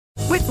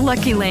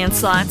Lucky Land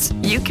Slots,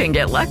 you can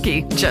get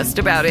lucky just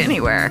about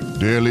anywhere.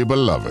 Dearly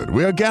beloved,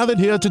 we are gathered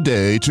here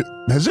today to...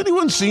 Has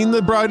anyone seen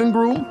the bride and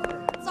groom?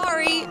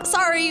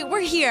 Sorry, we're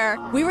here.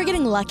 We were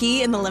getting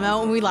lucky in the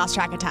limo and we lost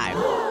track of time.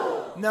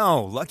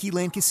 No, Lucky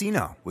Land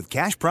Casino, with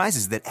cash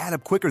prizes that add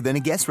up quicker than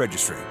a guest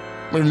registry.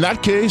 In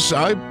that case,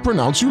 I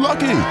pronounce you lucky.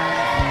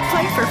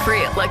 Play for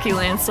free at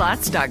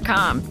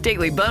LuckyLandSlots.com.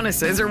 Daily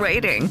bonuses are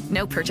waiting.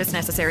 No purchase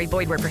necessary.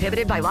 Void where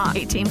prohibited by law.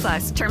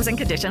 18+. Terms and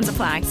conditions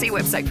apply. See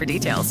website for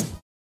details.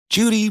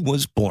 Judy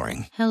was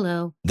boring.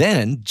 Hello.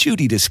 Then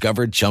Judy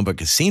discovered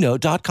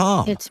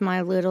ChumbaCasino.com. It's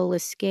my little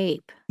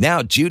escape.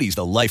 Now Judy's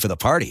the life of the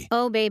party.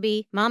 Oh,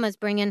 baby, mama's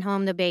bringing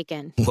home the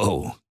bacon.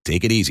 Whoa,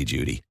 take it easy,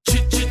 Judy.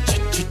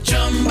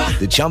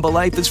 The Chumba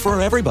life is for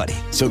everybody.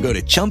 So go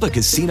to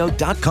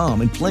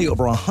ChumbaCasino.com and play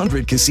over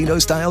 100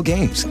 casino-style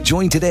games.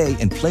 Join today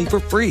and play for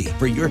free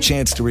for your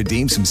chance to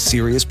redeem some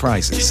serious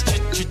prizes.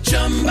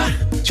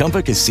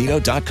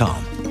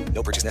 ChumbaCasino.com.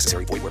 No purchase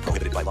necessary. Void where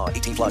prohibited by law.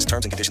 18+.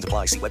 Terms and conditions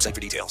apply. See website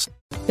for details.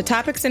 The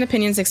topics and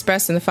opinions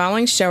expressed in the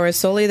following show are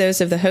solely those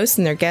of the host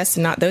and their guests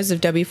and not those of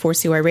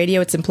W4CY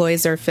Radio, its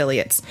employees, or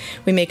affiliates.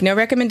 We make no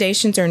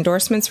recommendations or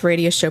endorsements for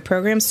radio show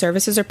programs,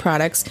 services, or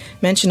products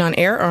mentioned on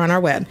air or on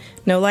our web.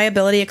 No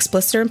liability,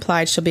 explicit or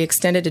implied, shall be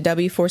extended to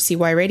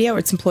W4CY Radio or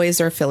its employees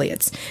or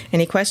affiliates.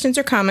 Any questions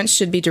or comments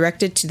should be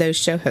directed to those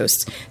show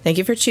hosts. Thank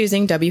you for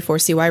choosing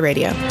W4CY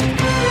Radio.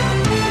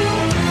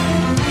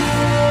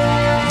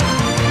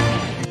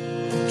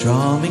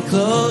 Draw me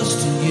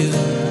close to you,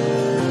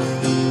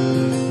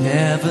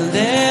 never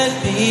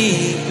let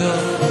me go,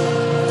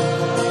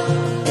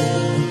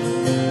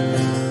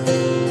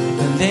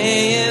 and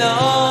lay it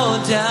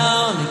all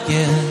down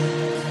again,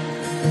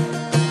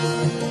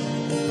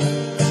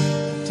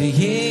 to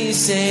hear you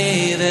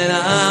say that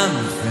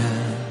I'm a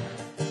friend.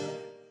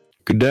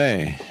 Good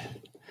day.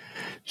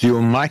 The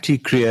Almighty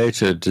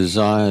Creator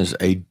desires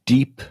a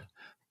deep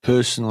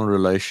personal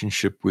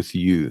relationship with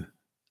you.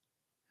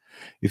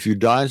 If you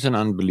die as an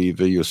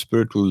unbeliever, your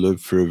spirit will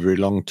live for a very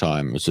long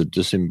time as a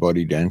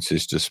disembodied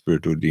ancestor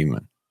spirit or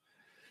demon.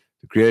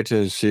 The Creator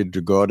has said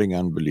regarding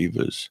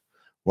unbelievers,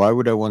 "Why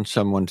would I want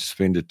someone to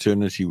spend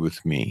eternity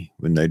with me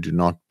when they do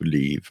not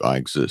believe I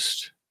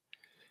exist?"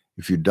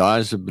 If you die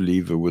as a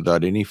believer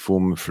without any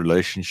form of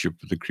relationship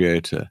with the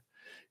Creator,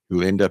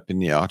 you'll end up in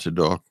the outer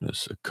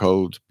darkness, a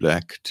cold,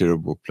 black,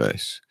 terrible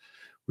place,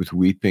 with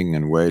weeping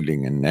and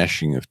wailing and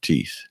gnashing of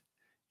teeth,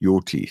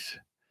 your teeth,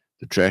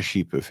 the trash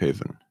heap of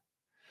heaven.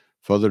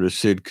 Father has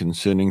said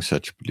concerning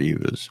such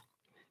believers,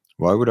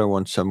 "Why would I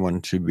want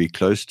someone to be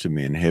close to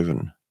me in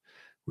heaven,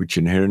 which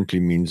inherently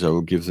means I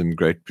will give them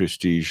great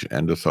prestige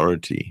and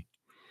authority,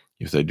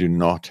 if they do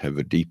not have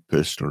a deep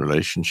personal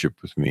relationship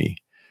with me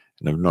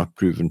and have not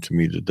proven to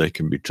me that they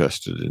can be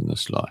trusted in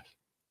this life?"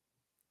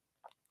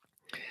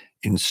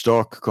 In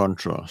stark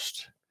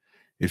contrast,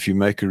 if you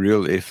make a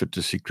real effort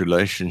to seek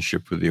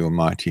relationship with the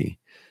Almighty,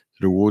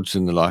 the rewards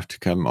in the life to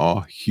come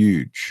are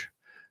huge.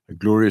 A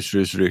glorious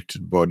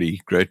resurrected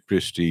body, great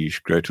prestige,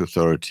 great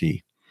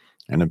authority,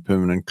 and a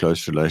permanent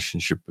close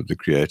relationship with the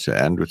Creator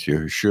and with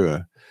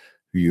Yahushua,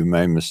 who you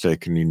may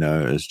mistakenly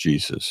know as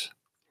Jesus.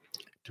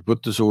 To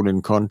put this all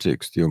in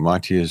context, the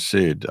Almighty has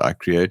said, "I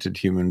created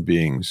human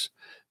beings,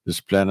 this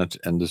planet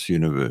and this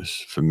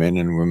universe, for men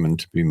and women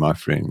to be my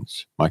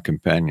friends, my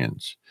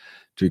companions,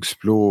 to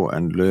explore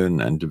and learn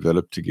and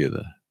develop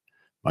together.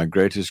 My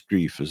greatest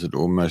grief is that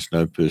almost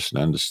no person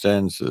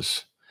understands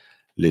this,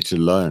 let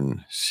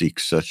alone seek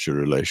such a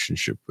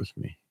relationship with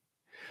me."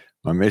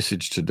 My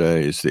message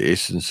today is the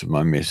essence of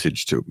my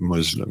message to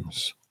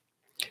Muslims.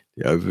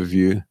 The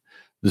overview: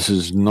 this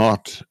is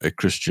not a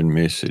Christian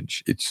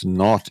message. It's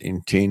not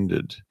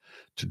intended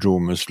to draw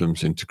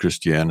Muslims into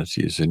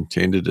Christianity. It's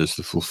intended as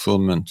the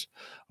fulfillment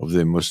of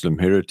their Muslim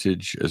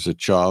heritage as a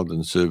child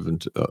and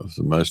servant of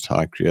the Most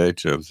High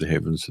Creator of the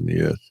heavens and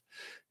the earth,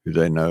 who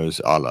they know as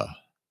Allah,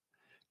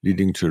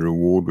 leading to a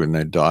reward when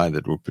they die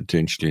that will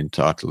potentially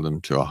entitle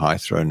them to a high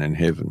throne in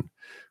heaven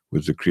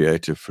with the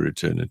Creator for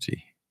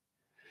eternity.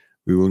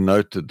 We will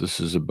note that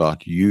this is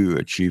about you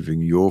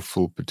achieving your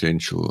full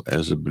potential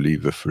as a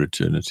believer for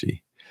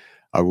eternity.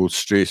 I will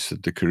stress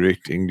that the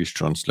correct English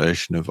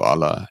translation of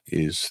Allah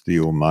is the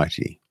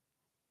Almighty.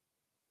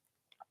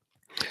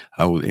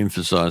 I will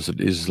emphasize that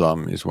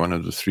Islam is one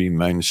of the three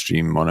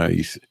mainstream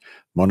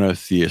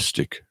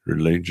monotheistic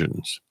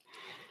religions.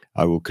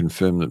 I will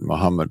confirm that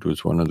Muhammad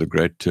was one of the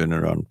great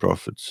turnaround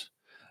prophets.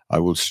 I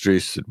will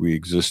stress that we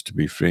exist to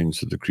be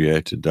friends of the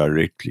Creator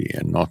directly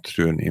and not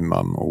through an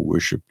imam or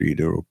worship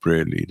leader or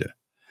prayer leader.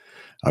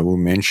 I will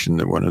mention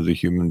that one of the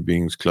human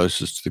beings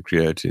closest to the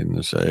Creator in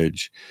this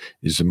age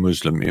is a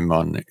Muslim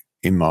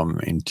imam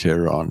in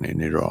Tehran in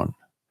Iran.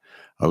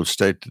 I will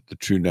state that the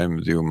true name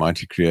of the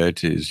Almighty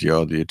Creator is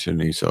Yah, the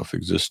eternally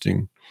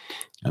self-existing,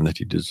 and that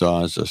He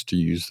desires us to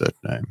use that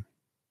name.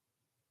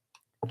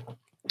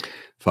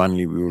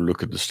 Finally, we will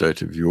look at the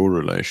state of your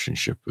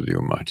relationship with the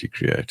Almighty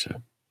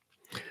Creator.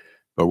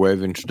 By way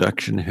of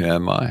introduction, here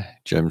am I,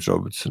 James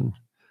Robertson.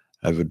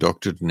 I have a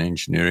doctorate in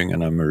engineering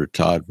and I'm a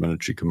retired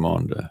military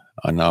commander.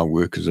 I now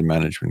work as a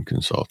management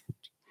consultant.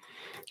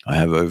 I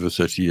have over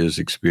 30 years'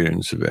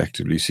 experience of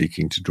actively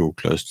seeking to draw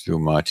close to the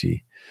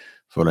Almighty,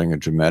 following a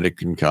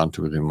dramatic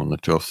encounter with him on the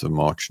 12th of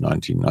March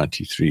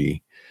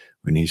 1993,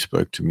 when he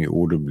spoke to me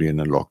audibly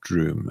in a locked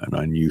room, and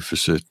I knew for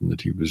certain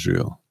that he was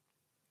real.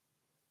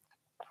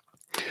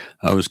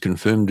 I was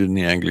confirmed in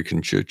the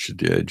Anglican Church at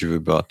the age of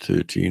about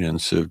 13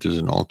 and served as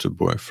an altar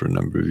boy for a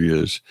number of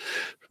years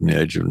from the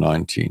age of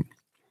 19.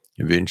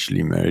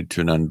 Eventually married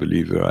to an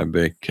unbeliever, I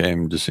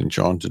became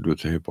disenchanted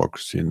with the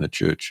hypocrisy in the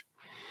church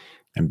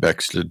and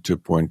backslid to a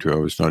point where I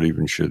was not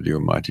even sure the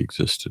Almighty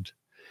existed.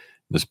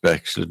 In this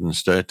backslidden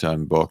state, I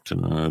embarked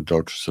on an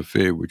adulterous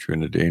affair, which,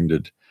 when it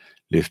ended,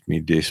 left me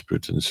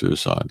desperate and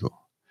suicidal.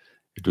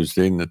 It was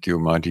then that the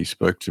Almighty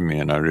spoke to me,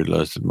 and I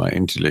realized that my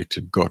intellect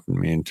had gotten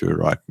me into a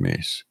right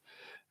mess,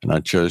 and I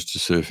chose to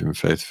serve him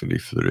faithfully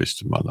for the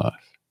rest of my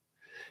life.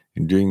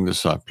 In doing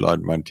this, I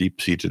applied my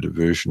deep-seated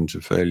aversion to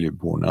failure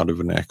born out of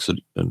an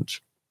accident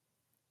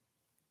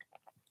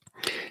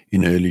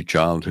in early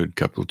childhood,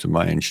 coupled to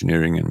my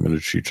engineering and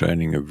military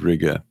training of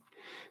rigor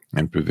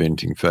and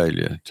preventing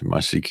failure, to my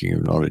seeking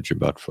of knowledge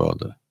about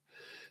Father.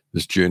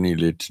 This journey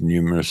led to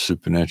numerous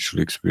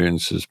supernatural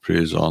experiences,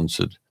 prayers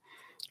answered,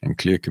 and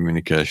clear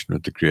communication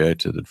with the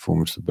Creator that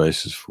forms the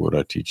basis for what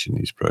I teach in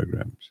these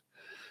programs.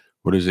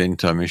 What is End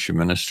Time Issue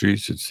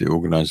Ministries? It's the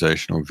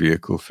organizational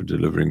vehicle for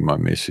delivering my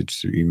message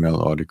through email,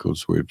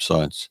 articles,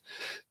 websites,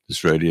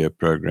 this radio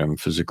program,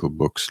 physical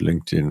books,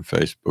 LinkedIn,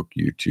 Facebook,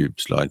 YouTube,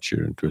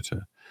 SlideShare, and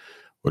Twitter.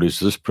 What is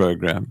this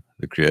program?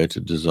 The Creator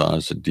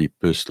desires a deep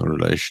personal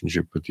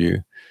relationship with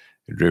you.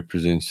 It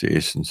represents the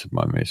essence of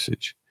my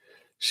message.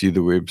 See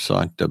the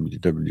website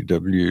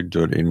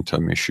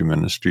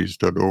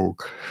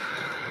www.endtimeissueministries.org.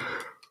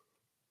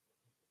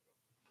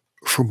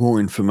 For more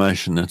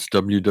information, that's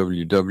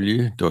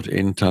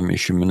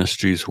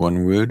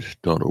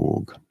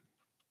www.endtimeissueministries.org.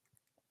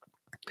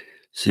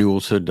 See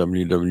also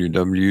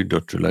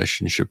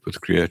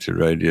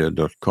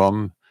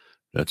www.relationshipwithcreatorradio.com.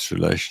 That's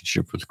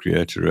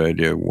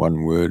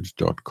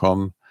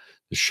relationshipwithcreatorradio.com.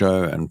 The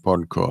show and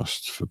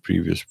podcasts for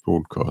previous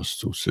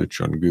broadcasts, or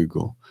search on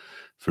Google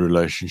for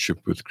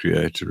Relationship with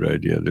Creator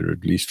Radio. There are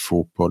at least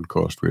 4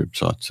 podcast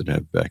websites that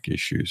have back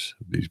issues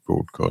of these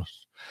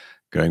broadcasts,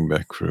 going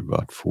back for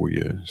about 4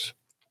 years.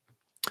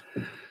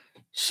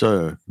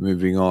 So,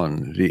 moving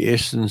on, the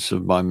essence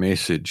of my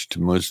message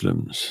to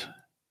Muslims.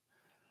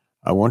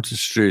 I want to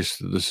stress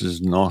that this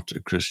is not a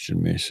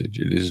Christian message.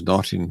 It is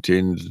not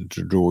intended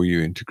to draw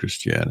you into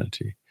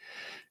Christianity.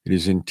 It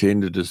is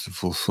intended as the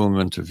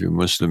fulfillment of your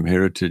Muslim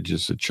heritage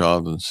as a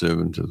child and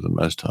servant of the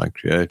Most High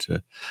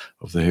Creator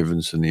of the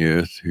heavens and the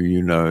earth, who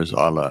you know as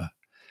Allah,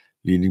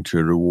 leading to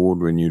a reward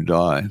when you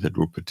die that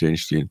will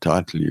potentially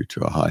entitle you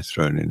to a high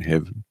throne in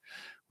heaven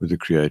with the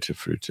Creator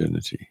for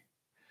eternity.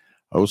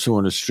 I also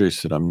want to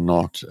stress that I'm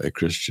not a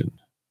Christian.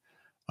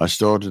 I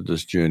started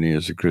this journey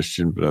as a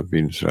Christian, but I've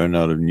been thrown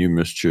out of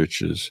numerous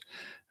churches,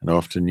 and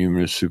after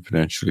numerous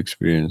supernatural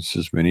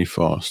experiences, many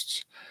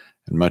fasts,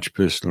 and much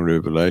personal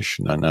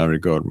revelation, I now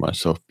regard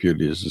myself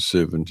purely as a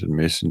servant and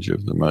messenger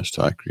of the Most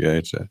High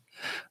Creator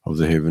of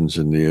the heavens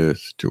and the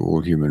earth to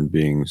all human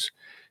beings,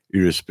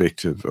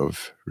 irrespective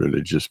of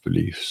religious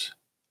beliefs.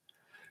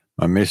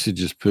 My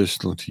message is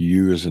personal to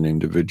you as an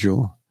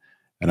individual,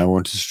 and I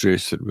want to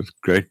stress that with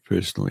great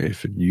personal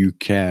effort, you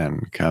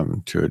can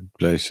come to a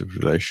place of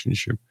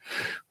relationship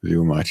with the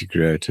Almighty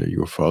Creator,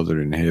 your Father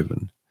in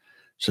heaven,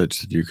 such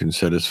that you can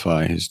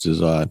satisfy His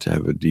desire to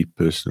have a deep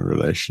personal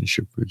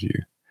relationship with you.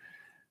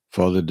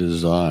 Father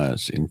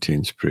desires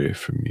intense prayer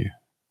from you.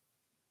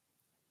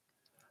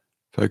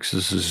 Folks,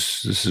 this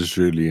is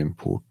really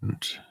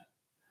important.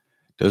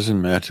 It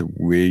doesn't matter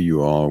where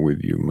you are,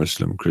 whether you're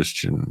Muslim,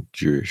 Christian,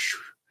 Jewish,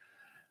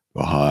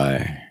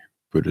 Baha'i,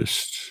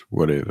 Buddhist,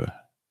 whatever.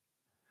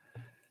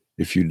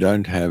 If you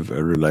don't have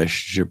a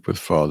relationship with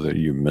Father,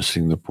 you're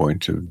missing the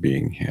point of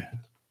being here.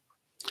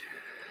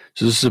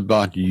 So this is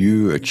about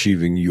you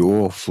achieving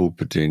your full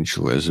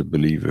potential as a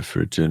believer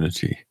for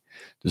eternity.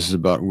 This is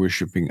about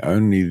worshiping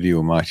only the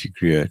Almighty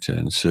Creator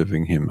and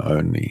serving Him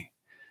only,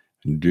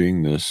 and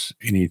doing this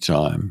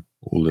anytime,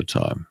 all the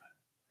time.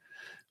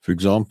 For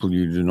example,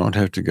 you do not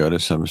have to go to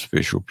some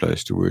special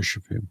place to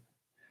worship Him.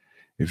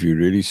 If you're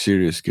really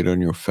serious, get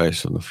on your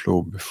face on the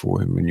floor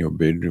before Him in your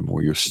bedroom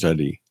or your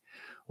study,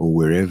 or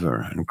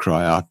wherever, and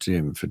cry out to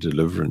Him for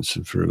deliverance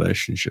and for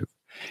relationship.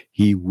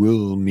 He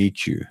will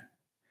meet you.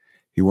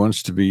 He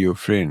wants to be your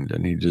friend,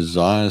 and He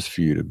desires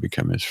for you to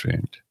become His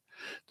friend.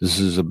 This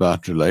is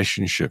about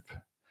relationship,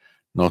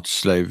 not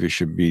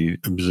slavish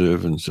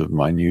observance of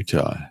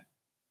minutiae.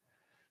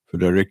 For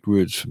direct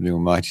words from the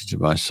Almighty to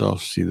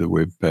myself, see the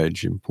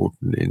webpage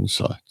Important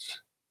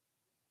Insights.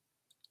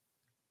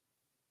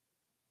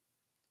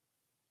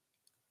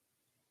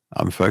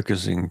 I'm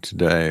focusing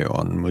today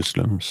on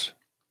Muslims.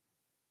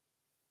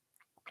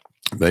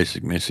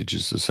 Basic message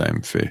is the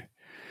same for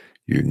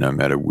you, no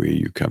matter where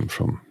you come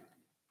from.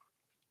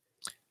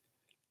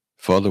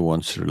 Father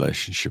wants a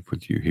relationship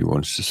with you. He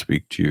wants to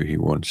speak to you. He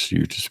wants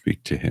you to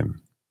speak to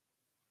Him.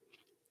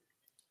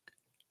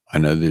 I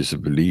know there's a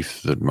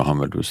belief that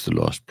Muhammad was the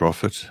last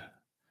prophet,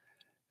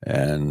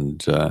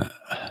 And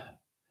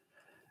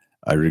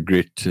I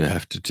regret to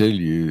have to tell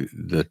you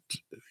that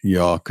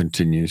Yah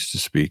continues to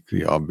speak,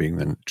 Yah being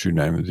the true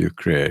name of the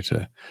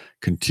Creator,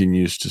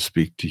 continues to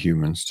speak to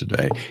humans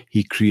today.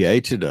 He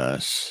created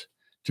us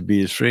to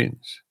be his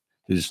friends.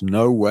 There's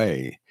no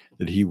way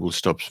that he will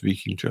stop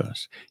speaking to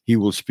us. He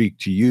will speak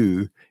to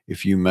you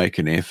if you make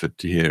an effort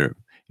to hear him.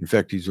 In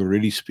fact, he's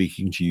already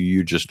speaking to you,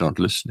 you're just not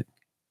listening.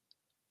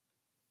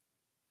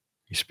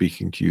 He's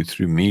speaking to you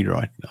through me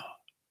right now.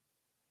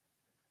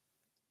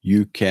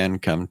 You can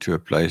come to a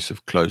place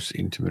of close,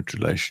 intimate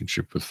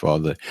relationship with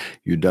Father.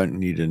 You don't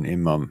need an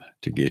imam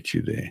to get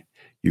you there.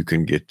 You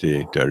can get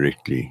there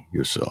directly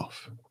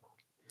yourself.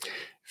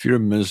 If you're a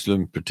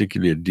Muslim,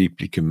 particularly a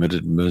deeply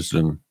committed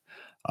Muslim,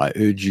 I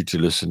urge you to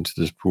listen to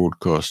this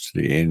broadcast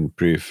to the end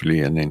prayerfully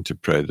and then to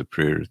pray the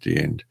prayer at the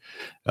end.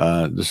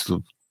 This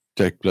will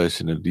take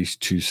place in at least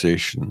 2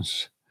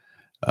 sessions.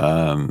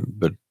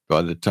 But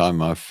by the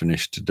time I've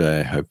finished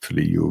today,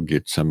 hopefully you'll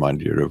get some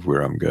idea of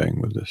where I'm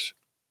going with this.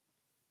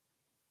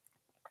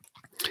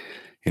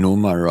 In all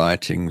my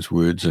writings,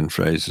 words and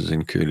phrases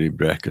in curly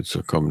brackets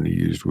are commonly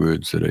used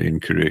words that are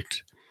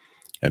incorrect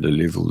at a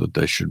level that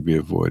they should be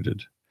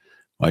avoided.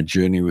 My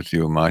journey with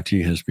the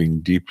Almighty has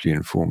been deeply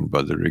informed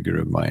by the rigor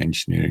of my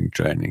engineering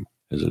training.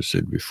 As I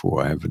said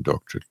before, I have a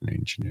doctorate in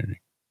engineering.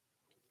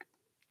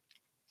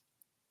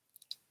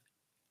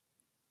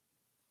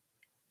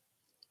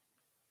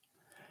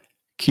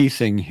 Key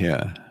thing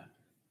here,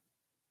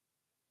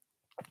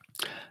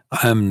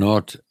 I am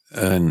not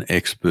an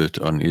expert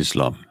on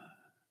Islam.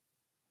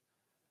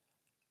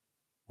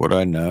 What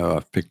I know,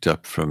 I've picked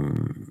up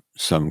from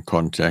some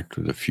contact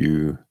with a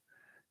few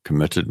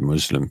committed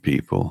Muslim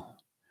people.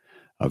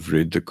 I've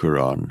read the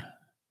Quran.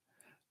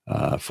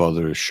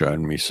 Father has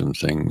shown me some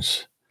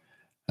things,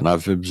 and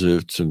I've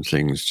observed some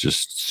things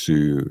just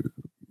through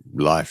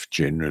life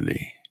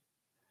generally.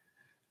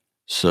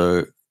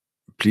 So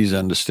please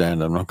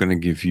understand, I'm not going to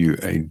give you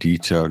a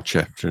detailed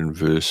chapter and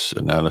verse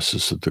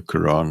analysis of the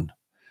Quran.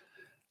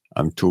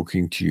 I'm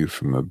talking to you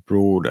from a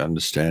broad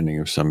understanding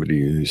of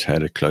somebody who's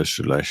had a close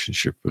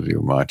relationship with the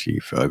Almighty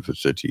for over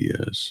 30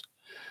 years,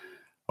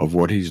 of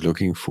what he's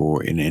looking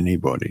for in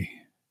anybody.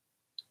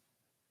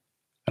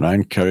 And I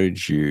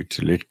encourage you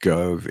to let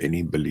go of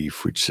any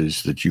belief which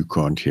says that you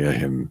can't hear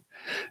him,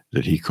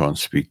 that he can't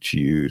speak to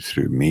you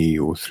through me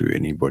or through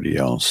anybody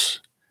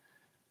else.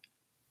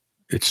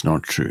 It's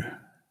not true.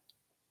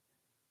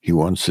 He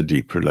wants a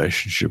deep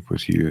relationship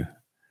with you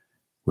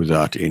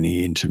without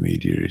any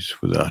intermediaries,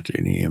 without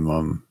any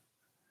imam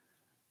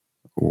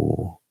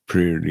or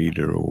prayer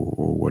leader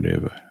or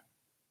whatever.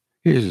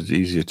 Yes, it's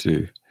easier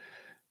to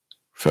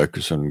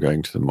focus on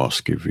going to the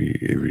mosque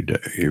every day,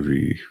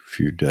 every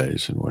few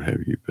days and what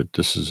have you, but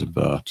this is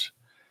about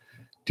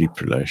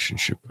deep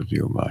relationship with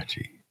the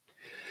Almighty.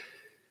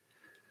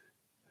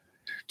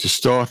 To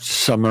start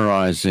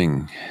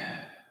summarizing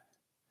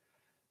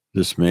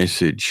this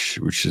message,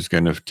 which is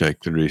going to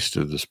take the rest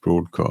of this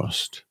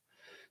broadcast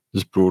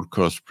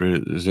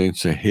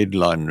presents a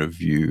headline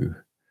review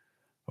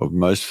of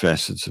most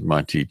facets of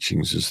my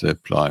teachings as they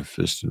apply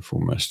first and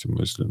foremost to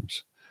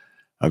Muslims.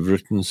 I've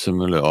written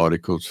similar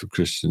articles for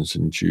Christians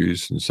and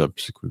Jews, and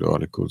subsequent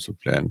articles are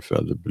planned for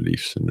other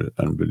beliefs and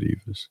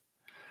unbelievers.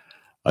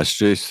 I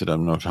stress that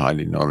I'm not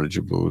highly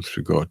knowledgeable with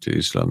regard to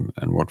Islam,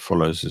 and what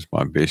follows is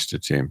my best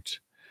attempt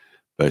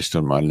based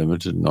on my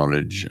limited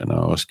knowledge, and I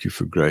ask you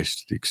for grace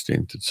to the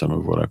extent that some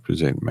of what I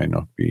present may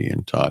not be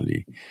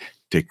entirely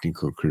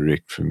technical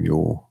correct from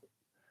your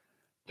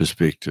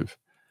perspective.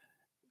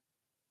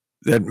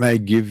 That may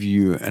give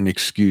you an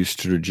excuse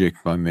to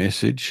reject my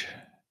message,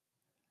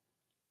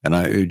 and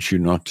I urge you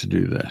not to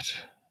do that.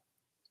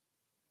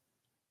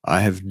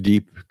 I have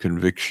deep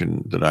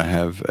conviction that I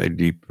have a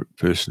deep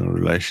personal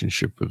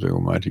relationship with the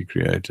Almighty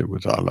Creator,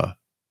 with Allah.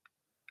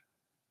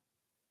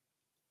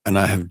 And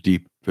I have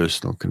deep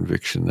personal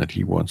conviction that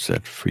He wants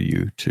that for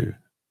you too.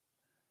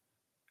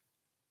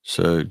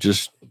 So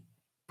just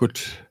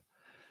put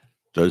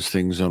those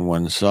things on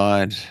one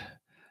side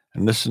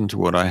and listen to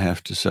what I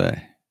have to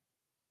say.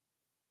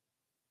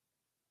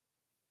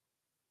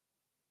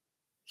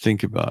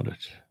 Think about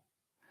it.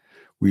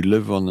 We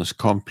live on this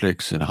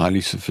complex and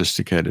highly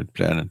sophisticated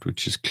planet,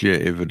 which is clear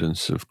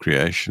evidence of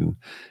creation.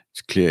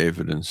 It's clear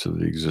evidence of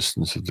the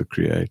existence of the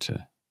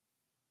Creator.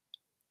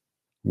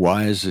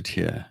 Why is it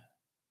here?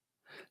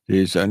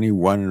 There's only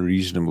one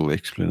reasonable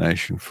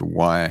explanation for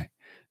why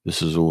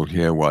this is all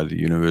here, why the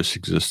universe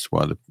exists,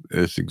 why the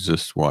earth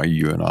exists, why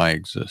you and I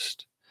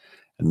exist.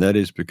 And that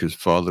is because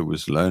Father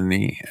was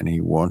lonely and he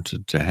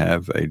wanted to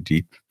have a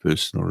deep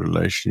personal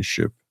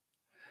relationship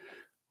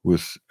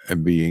with a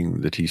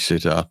being that he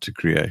set out to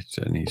create.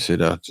 And he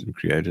set out and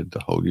created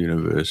the whole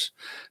universe,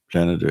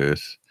 planet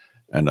Earth,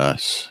 and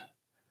us.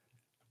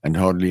 And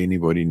hardly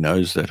anybody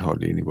knows that.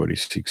 Hardly anybody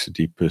seeks a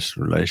deep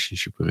personal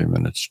relationship with him,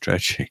 and it's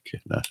tragic.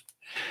 And I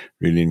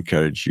really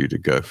encourage you to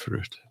go for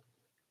it.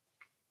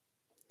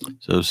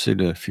 So I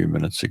said a few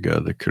minutes ago,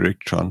 the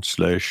correct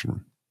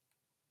translation,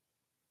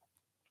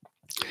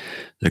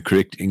 the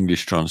correct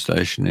English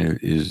translation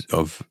is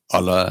of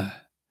Allah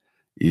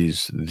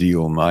is the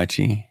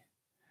Almighty.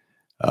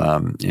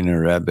 In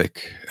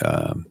Arabic,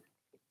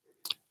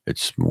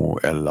 it's more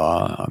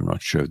Allah. I'm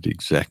not sure of the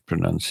exact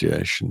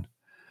pronunciation.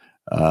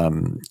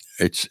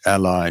 It's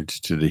allied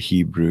to the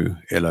Hebrew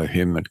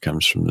Elohim. It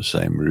comes from the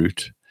same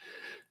root.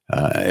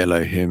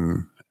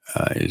 Elohim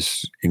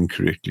is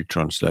incorrectly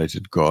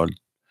translated God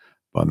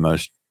by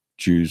most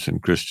Jews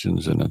and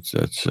Christians, and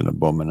it's an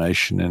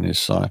abomination in his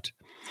sight.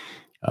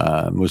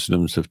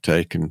 Muslims have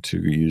taken to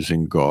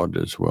using God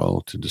as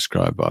well to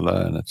describe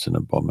Allah, and it's an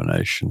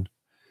abomination.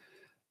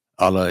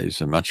 Allah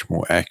is a much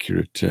more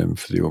accurate term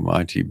for the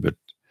Almighty, but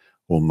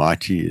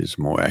Almighty is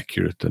more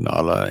accurate than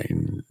Allah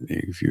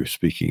if you're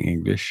speaking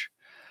English.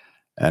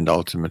 And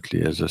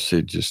ultimately, as I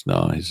said just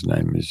now, his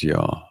name is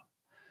Yah.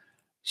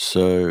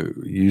 So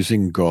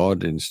using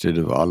God instead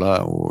of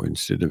Allah or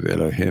instead of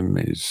Elohim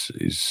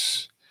is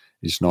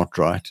not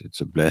right.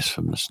 It's a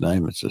blasphemous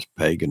name. It's a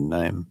pagan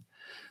name.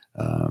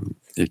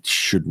 It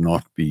should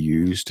not be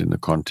used in the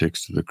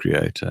context of the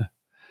Creator.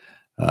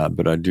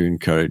 But I do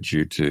encourage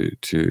you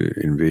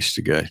to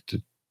investigate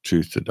the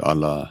truth that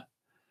Allah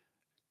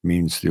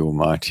means the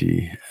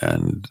Almighty,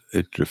 and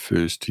it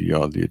refers to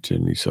Yah, the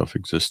eternally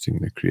self-existing,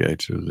 the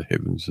Creator of the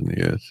heavens and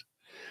the earth,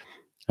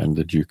 and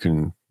that you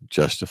can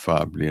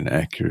justifiably and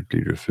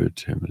accurately refer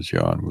to him as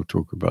Yah, and we'll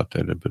talk about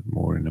that a bit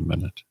more in a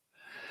minute.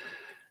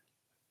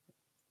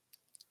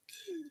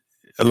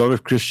 A lot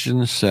of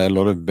Christians say a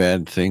lot of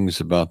bad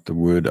things about the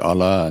word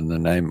Allah and the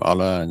name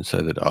Allah, and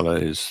say that Allah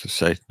is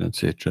Satan,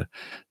 etc.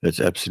 That's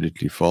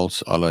absolutely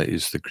false. Allah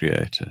is the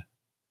Creator.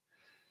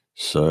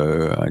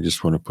 So I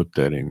just want to put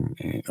that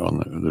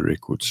on the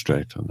record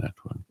straight on that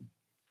one.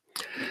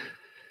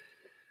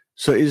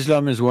 So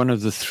Islam is one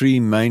of the three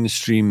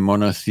mainstream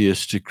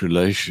monotheistic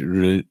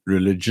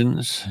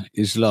religions.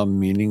 Islam,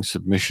 meaning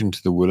submission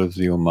to the will of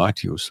the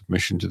Almighty or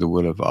submission to the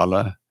will of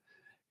Allah,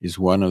 is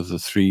one of the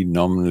three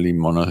nominally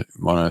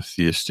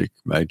monotheistic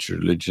major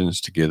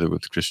religions, together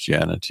with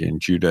Christianity and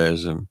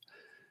Judaism,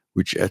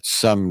 which at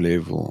some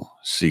level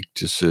seek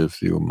to serve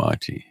the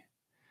Almighty.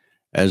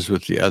 As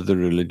with the other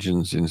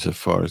religions,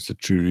 insofar as the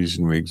true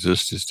reason we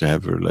exist is to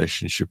have a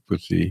relationship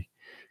with the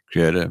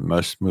Creator,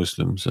 most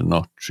Muslims are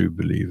not true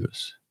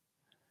believers.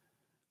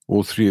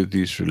 All three of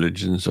these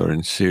religions are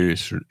in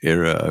serious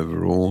error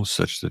overall,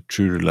 such that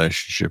true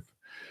relationship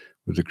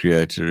with the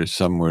Creator is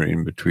somewhere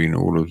in between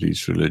all of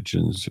these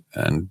religions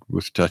and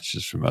with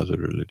touches from other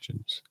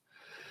religions.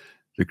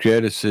 The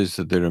Creator says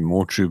that there are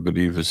more true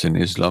believers in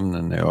Islam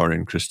than there are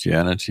in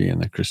Christianity,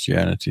 and that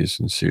Christianity is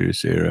in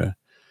serious error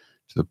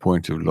to the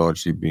point of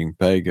largely being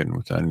pagan,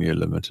 with only a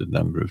limited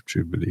number of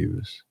true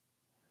believers.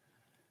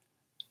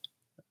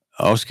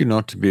 I ask you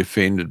not to be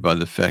offended by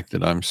the fact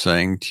that I'm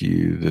saying to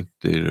you that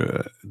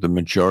the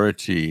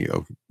majority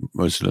of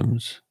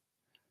Muslims,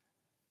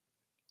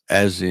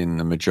 as in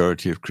the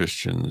majority of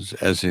Christians,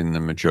 as in the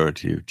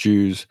majority of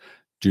Jews,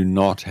 do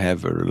not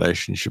have a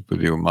relationship with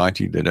the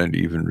Almighty. They don't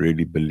even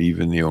really believe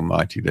in the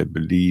Almighty. They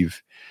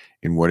believe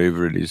in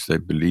whatever it is they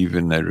believe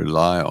in. They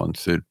rely on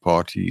third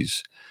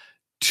parties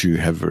to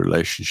have a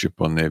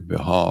relationship on their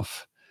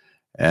behalf.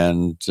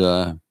 And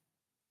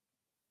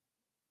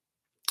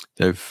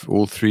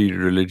all three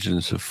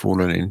religions have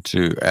fallen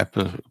into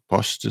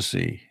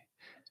apostasy,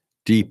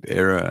 deep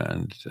error,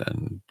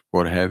 and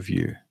what have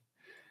you,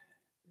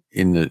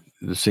 in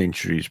the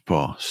centuries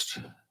past.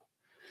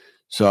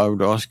 So I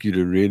would ask you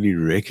to really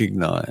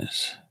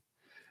recognize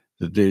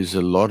that there's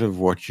a lot of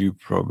what you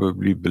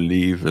probably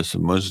believe as a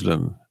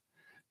Muslim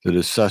that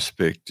is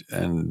suspect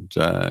and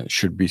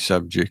should be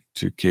subject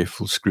to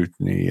careful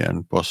scrutiny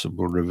and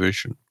possible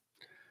revision.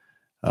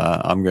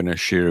 I'm going to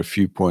share a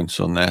few points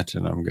on that,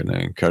 and I'm going to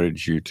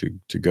encourage you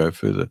to go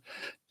further.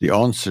 The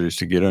answer is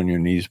to get on your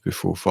knees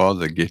before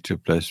Father, get to a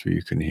place where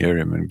you can hear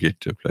him, and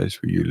get to a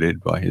place where you're led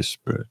by his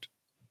Spirit.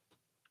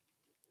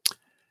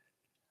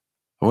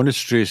 I want to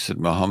stress that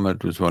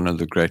Muhammad was one of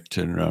the great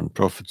turnaround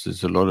prophets.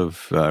 There's a lot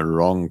of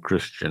wrong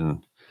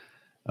Christian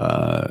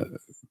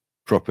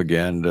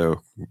propaganda,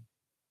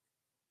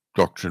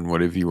 doctrine,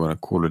 whatever you want to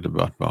call it,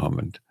 about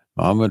Muhammad.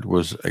 Muhammad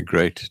was a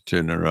great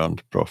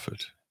turnaround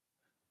prophet.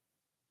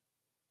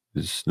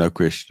 There's no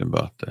question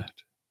about that.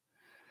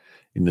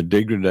 In the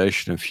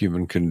degradation of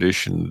human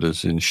condition that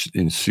has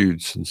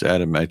ensued since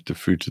Adam ate the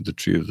fruit of the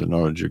tree of the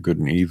knowledge of good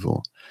and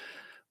evil,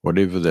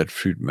 whatever that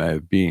fruit may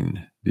have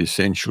been, the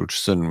essential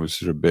sin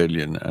was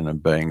rebellion and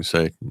obeying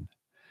Satan.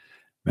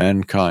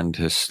 Mankind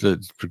has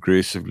slid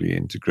progressively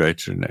into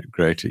greater and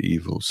greater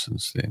evil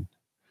since then.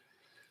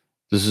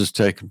 This has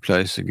taken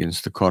place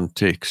against the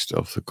context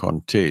of the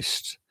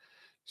contest.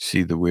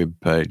 See the web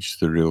page,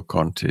 The Real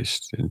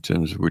Contest, in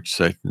terms of which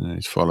Satan and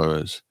his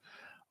followers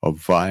are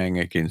vying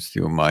against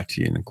the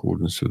Almighty in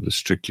accordance with a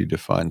strictly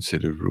defined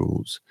set of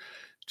rules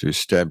to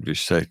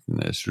establish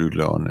Satan as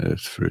ruler on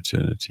earth for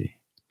eternity.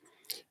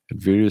 At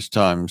various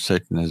times,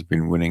 Satan has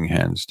been winning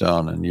hands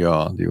down, and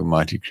Yah, the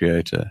Almighty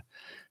Creator,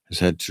 has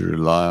had to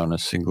rely on a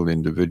single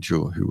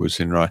individual who was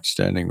in right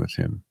standing with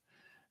him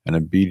and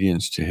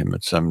obedience to him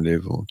at some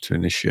level to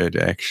initiate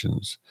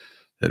actions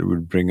that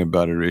would bring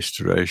about a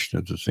restoration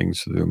of the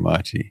things of the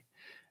Almighty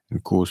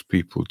and cause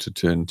people to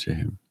turn to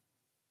him.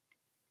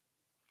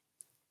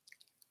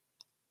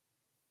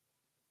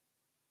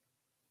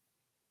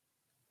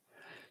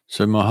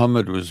 So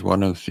Muhammad was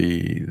one of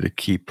the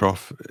key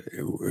prophet.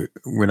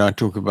 When I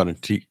talk about a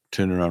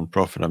turnaround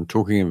prophet, I'm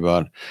talking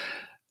about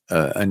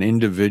an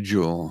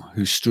individual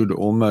who stood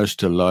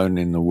almost alone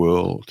in the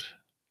world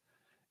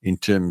in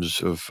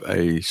terms of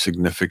a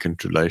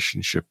significant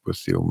relationship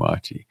with the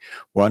Almighty.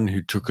 One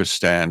who took a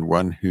stand,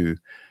 one who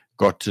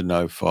got to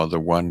know Father,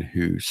 one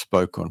who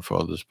spoke on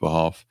Father's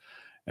behalf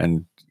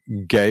and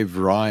gave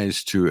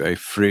rise to a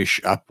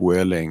fresh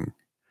upwelling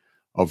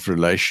of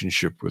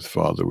relationship with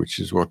Father, which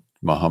is what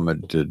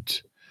Muhammad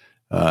did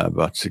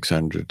about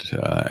 600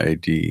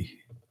 AD.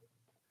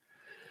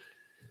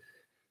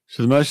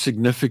 So the most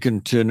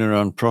significant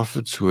turnaround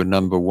prophets were,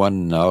 number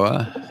one,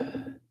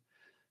 Noah,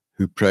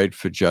 who prayed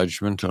for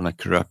judgment on a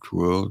corrupt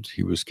world.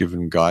 He was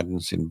given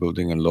guidance in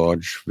building a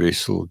large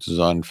vessel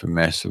designed for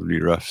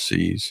massively rough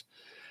seas,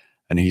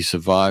 and he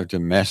survived a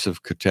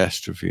massive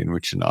catastrophe in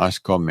which an ice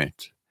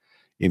comet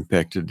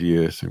impacted the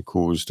earth and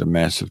caused a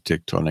massive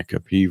tectonic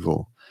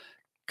upheaval,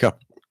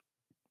 coupled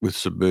with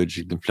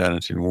submerging the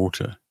planet in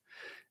water.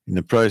 In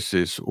the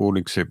process, all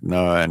except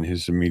Noah and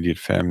his immediate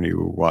family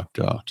were wiped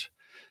out.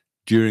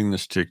 During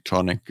this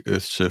tectonic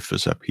Earth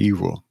surface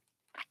upheaval,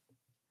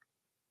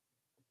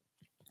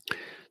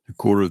 the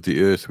core of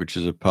the Earth, which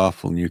is a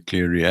powerful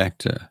nuclear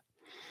reactor,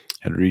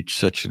 had reached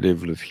such a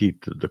level of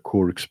heat that the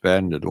core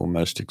expanded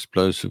almost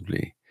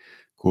explosively,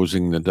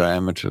 causing the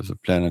diameter of the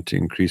planet to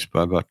increase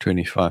by about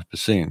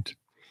 25%,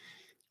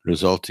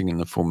 resulting in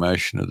the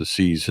formation of the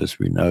seas as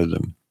we know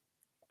them,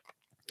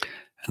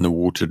 and the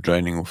water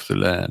draining off the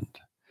land.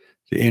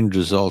 The end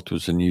result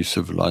was a new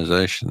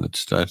civilization that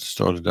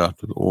started out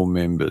with all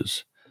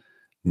members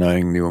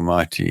knowing the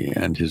Almighty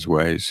and his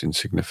ways in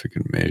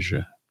significant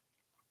measure.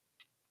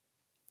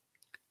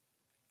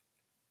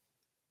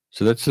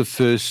 So that's the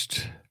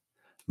first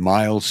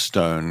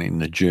milestone in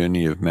the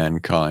journey of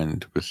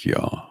mankind with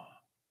Yah.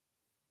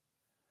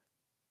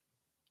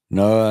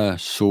 Noah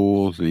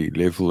saw the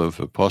level of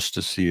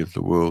apostasy of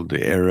the world,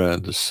 the error,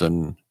 the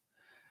sin,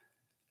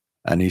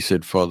 and he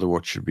said, Father,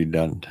 what should be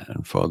done?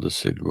 And Father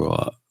said,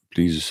 well,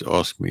 please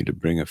ask me to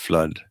bring a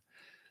flood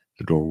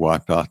that will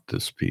wipe out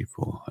this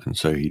people. And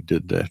so he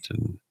did that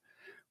and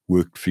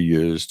worked for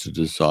years to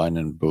design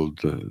and build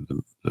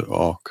the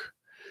ark.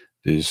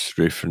 There's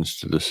reference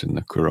to this in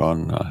the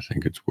Quran. I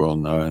think it's well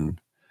known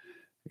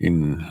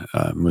in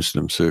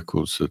Muslim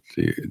circles that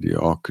the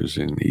ark is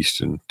in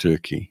eastern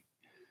Turkey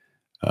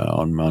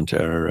on Mount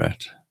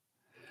Ararat.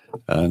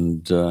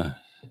 And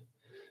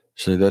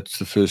so that's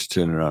the first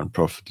turnaround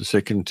prophet. The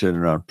second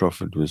turnaround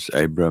prophet was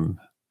Abram,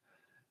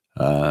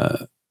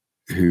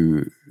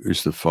 who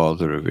is the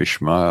father of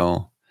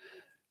Ishmael,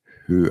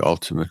 who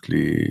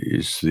ultimately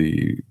is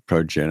the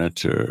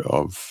progenitor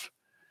of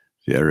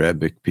the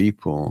Arabic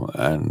people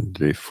and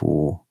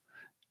therefore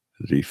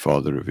the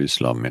father of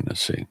Islam in a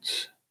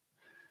sense.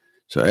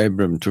 So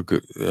Abram took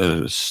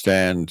a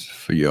stand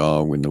for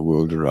Yah when the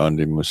world around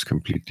him was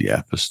completely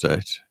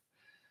apostate,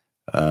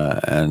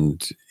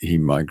 and he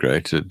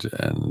migrated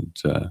and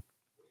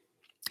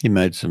he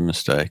made some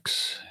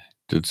mistakes,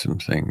 did some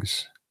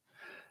things.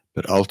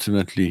 But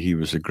ultimately, he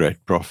was a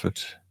great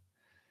prophet.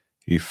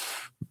 He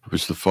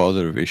was the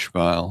father of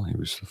Ishmael. He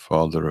was the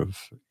father of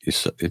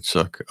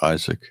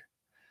Isaac,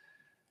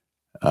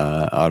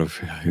 out of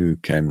whom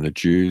came the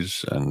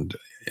Jews, and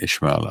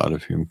Ishmael, out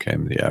of whom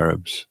came the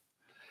Arabs.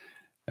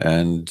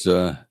 And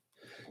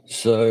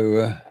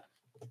so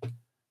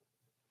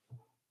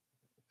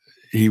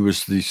he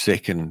was the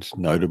second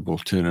notable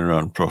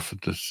turnaround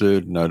prophet. The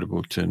third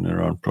notable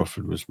turnaround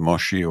prophet was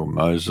Moshe, or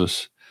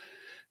Moses,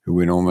 who,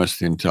 when almost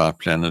the entire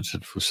planet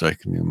had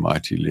forsaken the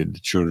Almighty, led the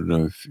children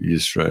of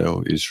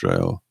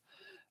Israel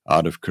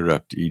out of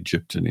corrupt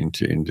Egypt and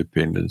into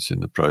independence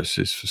in the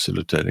process,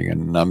 facilitating a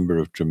number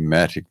of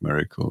dramatic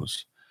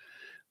miracles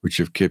which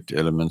have kept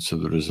elements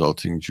of the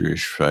resulting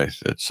Jewish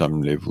faith at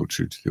some level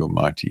true to the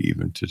Almighty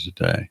even to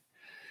today,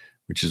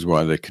 which is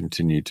why they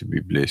continue to be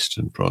blessed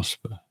and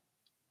prosper.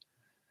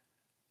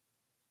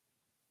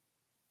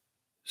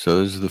 So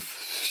those are the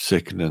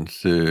second and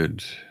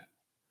third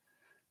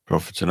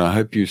prophets, and I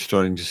hope you're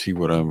starting to see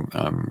what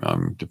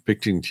I'm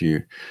depicting to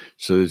you.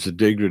 So there's a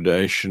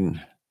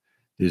degradation,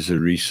 there's a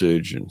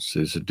resurgence.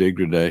 There's a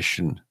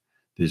degradation,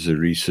 there's a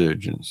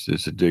resurgence.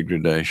 There's a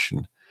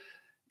degradation.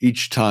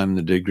 Each time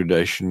the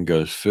degradation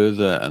goes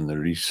further and the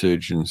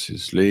resurgence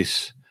is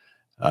less,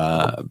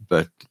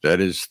 but that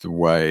is the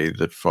way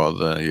that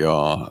Father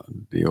Yah,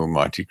 the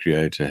Almighty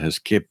Creator, has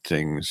kept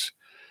things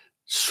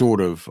sort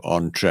of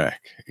on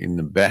track in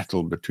the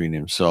battle between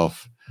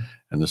himself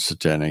and the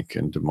satanic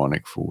and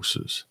demonic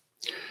forces.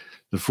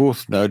 The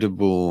fourth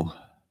notable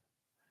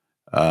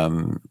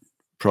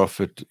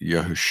prophet,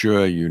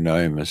 Yahushua, you know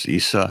him as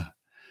Isa,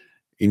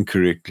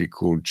 incorrectly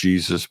called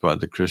Jesus by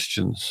the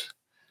Christians.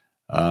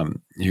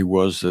 He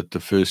was the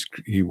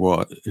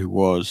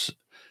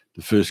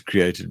first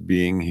created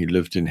being. He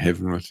lived in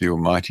heaven with the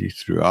Almighty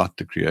throughout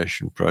the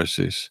creation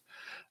process,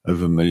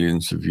 over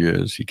millions of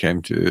years. He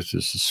came to earth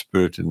as a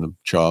spirit in the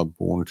child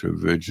born to a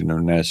virgin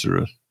of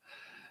Nazareth,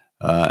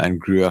 and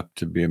grew up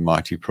to be a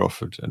mighty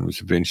prophet, and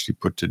was eventually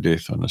put to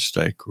death on a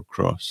stake or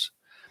cross.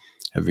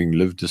 Having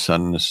lived a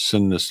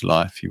sinless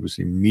life, he was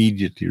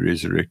immediately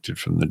resurrected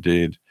from the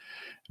dead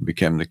and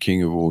became the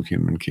King of all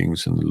human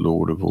kings and the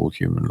Lord of all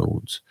human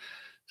lords.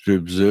 Through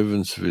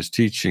observance of his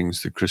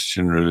teachings, the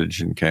Christian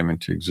religion came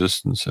into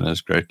existence and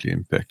has greatly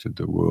impacted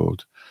the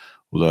world,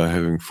 although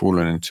having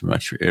fallen into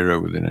much error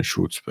within a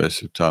short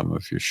space of time,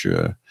 of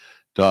Yeshua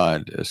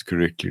died, as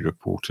correctly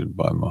reported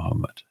by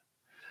Muhammad.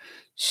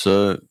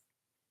 So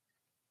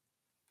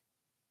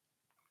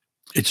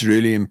it's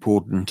really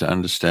important to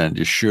understand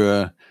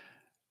Yeshua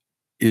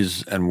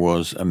is and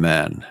was a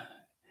man.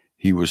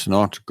 He was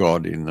not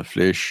God in the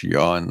flesh,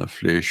 Yah in the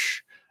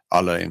flesh,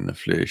 Allah in the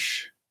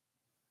flesh.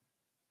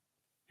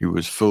 He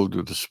was filled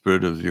with the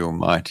Spirit of the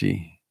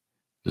Almighty,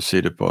 the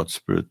set-apart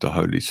Spirit, the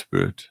Holy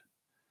Spirit.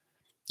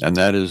 And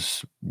that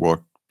is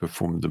what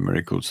performed the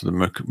miracles. The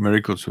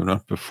miracles were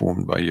not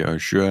performed by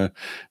Yeshua.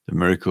 The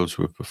miracles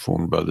were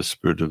performed by the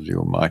Spirit of the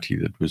Almighty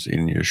that was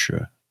in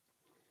Yeshua.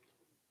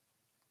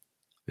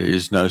 There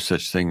is no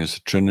such thing as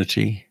a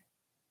Trinity.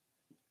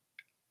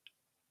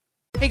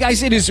 Hey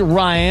guys, it is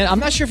Ryan. I'm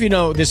not sure if you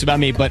know this about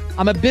me, but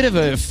I'm a bit of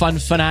a fun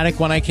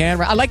fanatic when I can.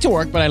 I like to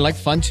work, but I like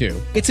fun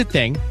too. It's a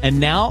thing. And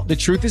now the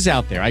truth is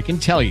out there. I can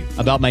tell you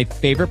about my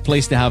favorite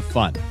place to have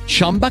fun.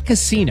 Chumba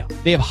Casino.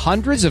 They have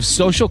hundreds of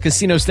social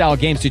casino style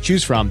games to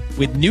choose from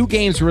with new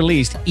games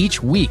released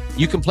each week.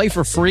 You can play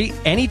for free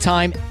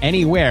anytime,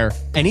 anywhere.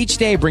 And each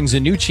day brings a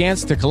new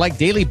chance to collect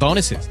daily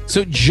bonuses.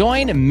 So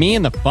join me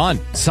in the fun.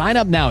 Sign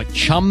up now at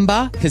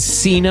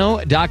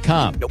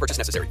ChumbaCasino.com. No purchase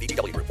necessary.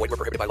 VGW. Void where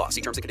prohibited by law.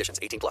 See terms and conditions.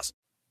 18+.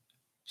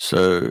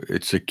 So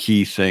it's a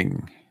key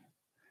thing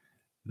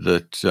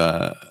that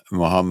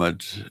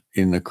Muhammad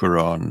in the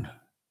Quran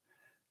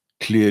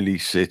clearly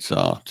sets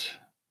out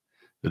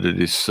that it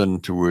is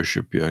sin to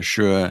worship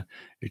Yeshua.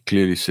 It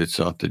clearly sets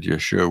out that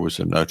Yeshua was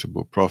a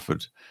notable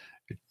prophet.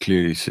 It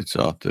clearly sets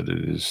out that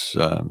it is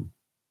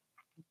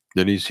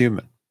that he's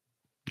human.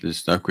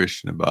 There's no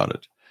question about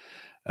it.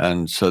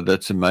 And so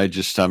that's a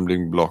major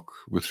stumbling block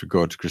with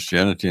regard to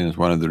Christianity, and it's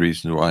one of the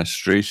reasons why I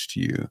stress to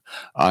you,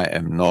 I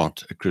am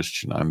not a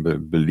Christian. I'm a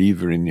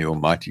believer in the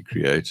Almighty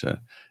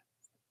Creator.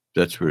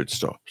 That's where it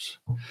stops.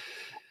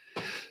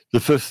 The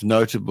fifth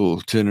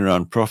notable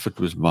turnaround prophet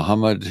was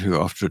Muhammad,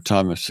 who after a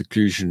time of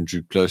seclusion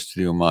drew close to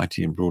the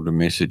Almighty and brought a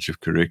message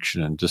of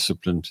correction and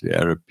discipline to the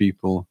Arab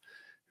people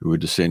who were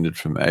descended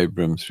from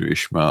Abram through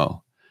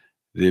Ishmael,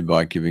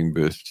 thereby giving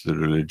birth to the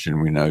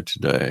religion we know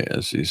today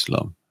as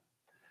Islam.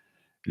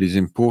 It is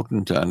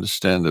important to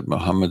understand that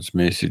Muhammad's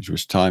message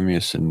was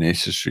timeless and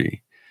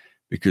necessary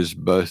because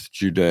both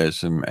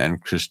Judaism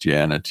and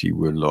Christianity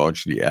were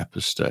largely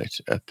apostate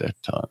at that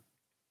time.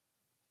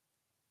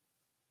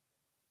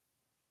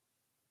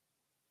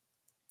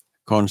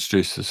 Can't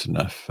stress this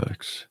enough,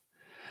 folks.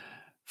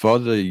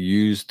 Father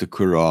used the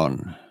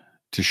Quran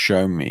to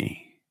show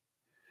me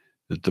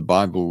that the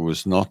Bible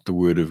was not the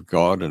word of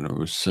God and it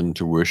was sin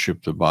to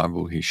worship the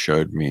Bible. He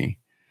showed me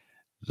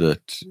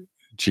that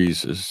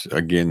Jesus,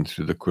 again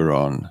through the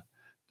Quran,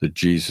 that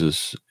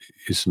Jesus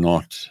is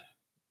not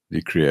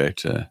the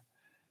creator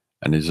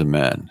and is a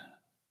man.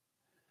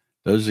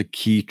 Those are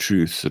key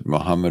truths that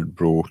Muhammad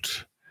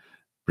brought,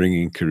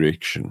 bringing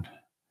correction.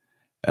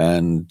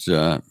 And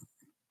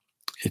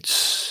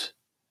it's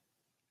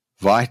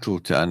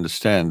vital to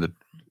understand that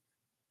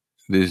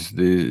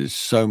there's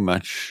so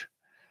much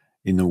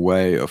in the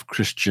way of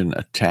Christian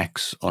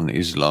attacks on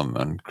Islam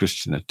and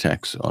Christian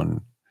attacks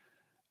on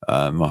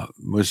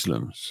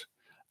Muslims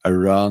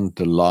around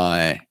the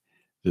lie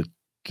that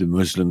the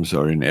Muslims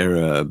are in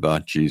error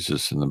about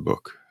Jesus and the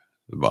book,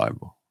 the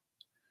Bible.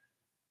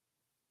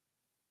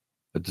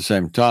 At the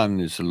same time,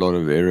 there's a lot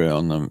of error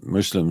on the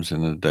Muslims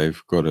in that they've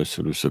got a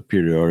sort of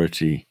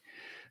superiority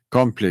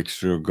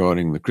complex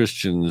regarding the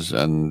Christians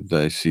and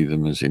they see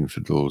them as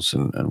infidels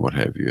and what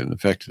have you. And the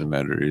fact of the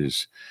matter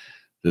is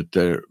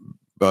that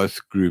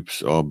both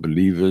groups are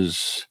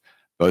believers,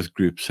 both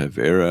groups have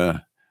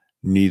error.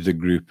 Neither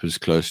group is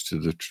close to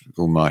the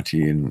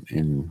Almighty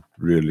in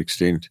real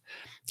extent.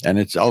 And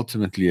it's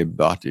ultimately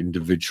about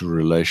individual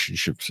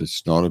relationships.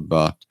 It's not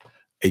about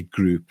a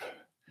group.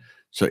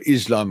 So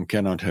Islam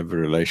cannot have a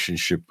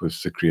relationship with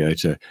the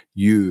Creator.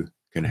 You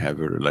can have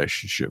a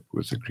relationship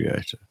with the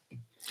Creator.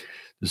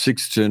 The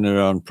sixth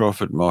turnaround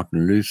prophet,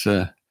 Martin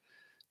Luther,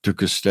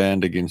 took a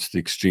stand against the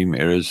extreme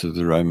errors of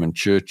the Roman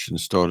Church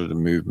and started a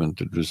movement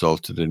that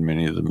resulted in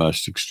many of the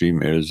most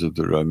extreme errors of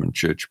the Roman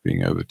Church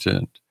being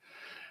overturned.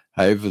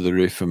 However, the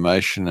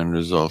Reformation and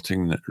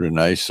resulting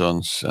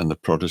Renaissance and the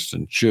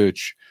Protestant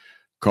Church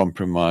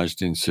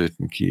compromised in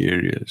certain key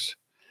areas.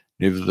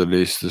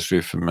 Nevertheless, this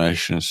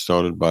Reformation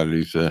started by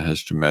Luther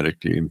has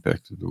dramatically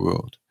impacted the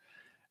world.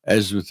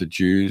 As with the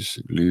Jews,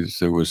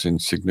 Luther was in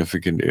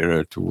significant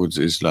error towards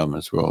Islam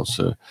as well.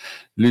 So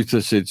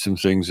Luther said some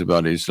things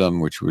about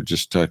Islam which were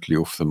just totally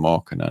off the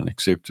mark and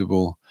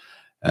unacceptable.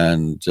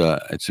 And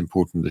it's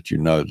important that you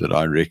know that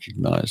I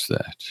recognize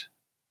that.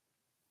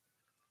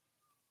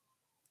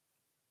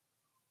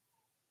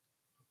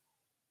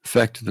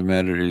 fact of the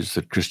matter is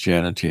that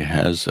Christianity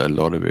has a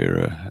lot of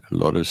error, a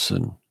lot of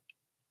sin.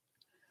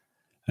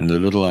 And the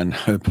little I know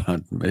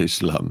about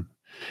Islam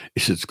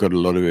is it's got a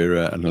lot of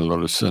error and a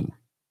lot of sin.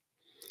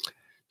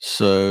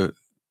 So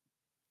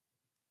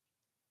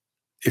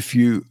if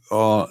you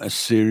are a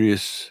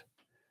serious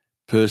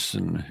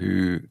person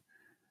who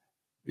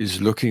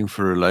is looking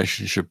for a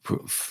relationship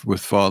with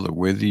Father,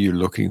 whether you're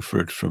looking for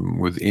it from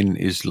within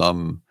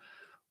Islam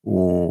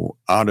or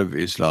out of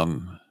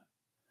Islam,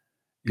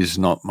 is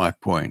not my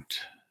point.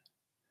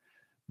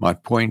 My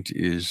point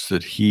is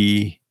that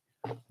he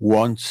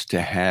wants to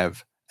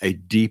have a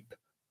deep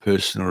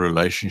personal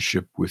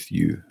relationship with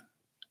you.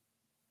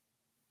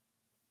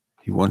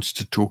 He wants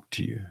to talk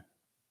to you.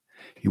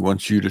 He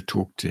wants you to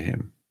talk to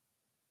him.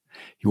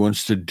 He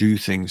wants to do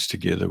things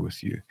together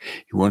with you.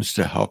 He wants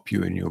to help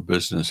you in your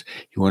business.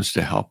 He wants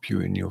to help you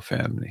in your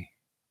family.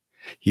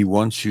 He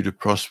wants you to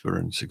prosper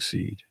and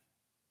succeed.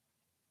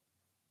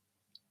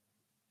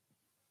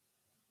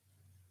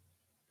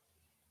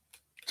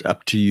 It's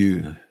up to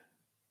you.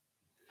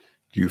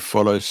 Do you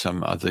follow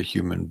some other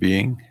human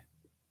being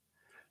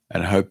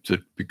and hope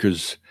that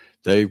because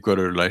they've got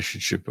a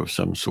relationship of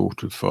some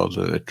sort with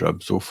Father that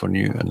rubs off on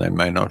you and they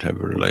may not have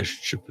a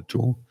relationship at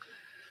all?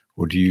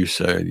 Or do you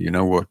say, you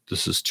know what,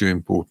 this is too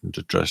important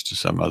to trust to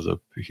some other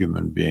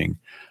human being.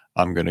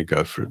 I'm going to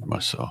go for it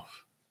myself.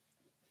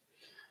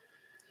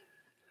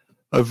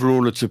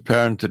 Overall, it's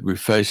apparent that we're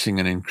facing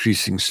an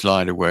increasing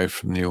slide away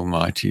from the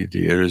Almighty.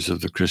 The errors of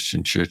the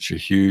Christian church are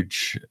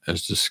huge,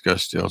 as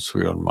discussed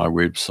elsewhere on my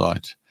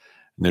website.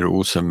 And there are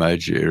also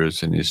major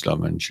errors in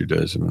Islam and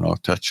Judaism, and I'll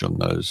touch on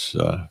those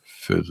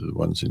further, the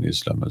ones in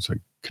Islam, as I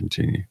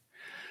continue.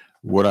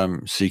 What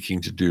I'm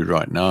seeking to do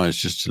right now is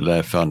just to lay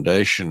a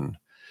foundation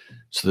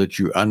so that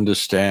you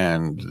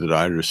understand that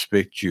I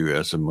respect you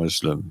as a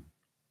Muslim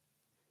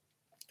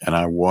and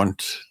I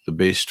want the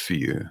best for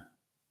you,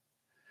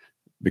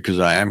 because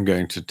I am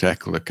going to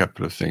tackle a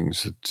couple of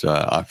things that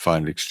I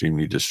find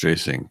extremely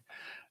distressing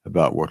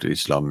about what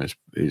Islam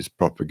is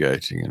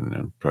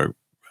propagating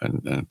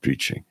and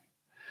preaching.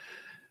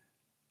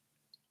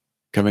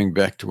 Coming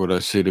back to what I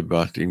said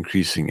about the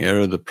increasing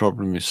error, the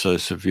problem is so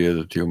severe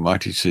that the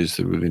Almighty says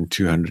that within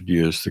 200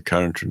 years the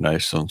current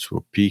Renaissance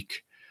will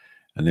peak,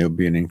 and there'll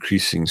be an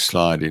increasing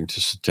slide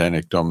into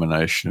satanic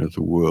domination of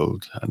the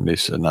world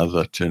unless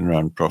another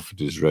turnaround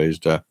prophet is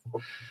raised up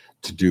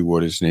to do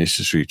what is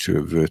necessary to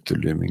avert the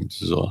looming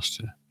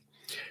disaster.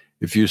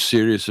 If you're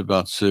serious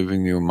about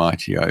serving the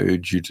Almighty, I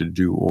urge you to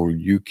do all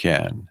you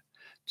can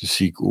to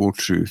seek all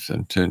truth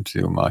and turn to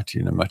the Almighty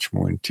in a much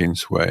more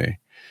intense way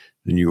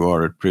than you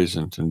are at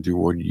present, and do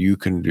what you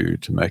can do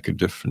to make a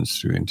difference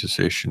through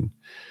intercession,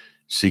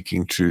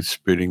 seeking truth,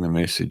 spreading the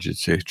message,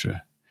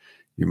 etc.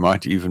 You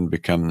might even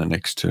become the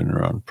next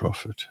turnaround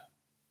prophet.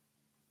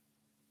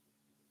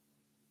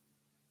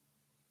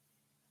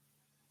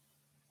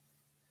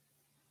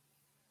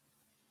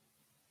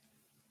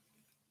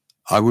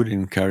 I would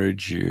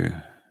encourage you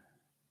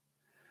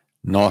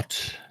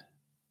not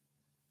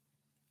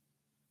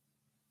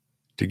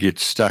to get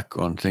stuck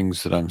on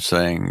things that I'm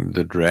saying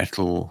that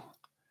rattle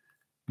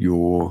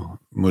your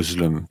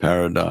Muslim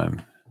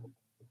paradigm,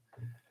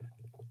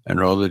 and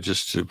rather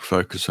just to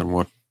focus on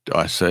what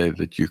I say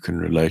that you can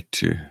relate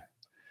to.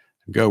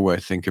 Go away,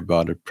 think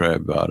about it, pray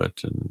about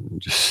it,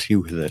 and just see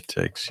where that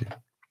takes you.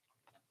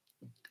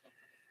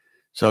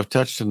 So I've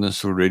touched on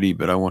this already,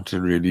 but I want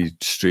to really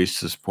stress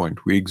this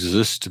point. We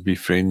exist to be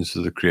friends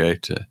of the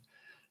Creator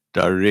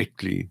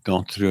directly,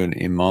 not through an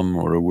imam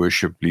or a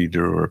worship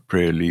leader or a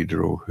prayer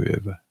leader or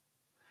whoever.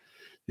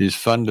 There's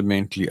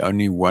fundamentally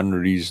only one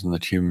reason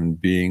that human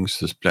beings,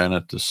 this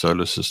planet, this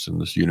solar system,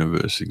 this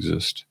universe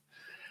exist.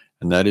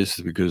 And that is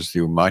because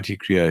the Almighty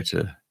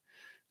Creator,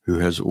 who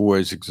has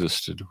always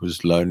existed,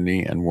 was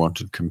lonely and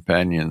wanted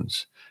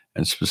companions,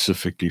 and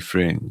specifically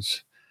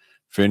friends.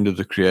 Friend of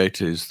the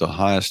Creator is the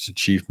highest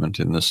achievement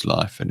in this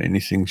life, and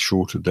anything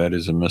short of that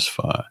is a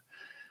misfire,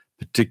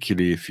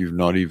 particularly if you've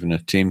not even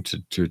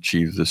attempted to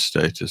achieve this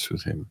status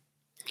with him.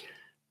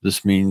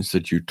 This means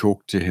that you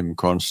talk to him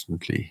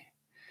constantly.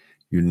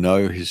 You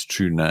know his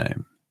true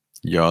name,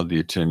 Yah, the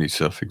eternally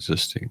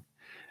self-existing,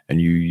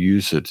 and you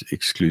use it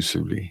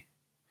exclusively.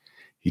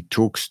 He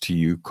talks to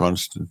you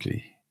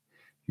constantly.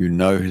 You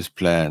know his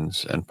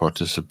plans and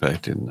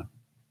participate in them.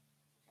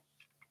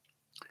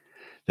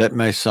 That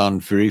may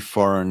sound very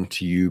foreign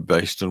to you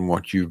based on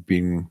what you've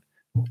been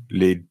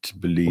led to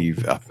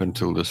believe up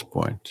until this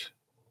point.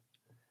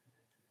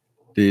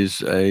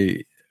 There's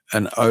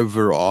an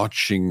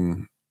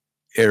overarching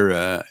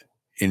error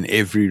in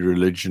every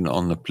religion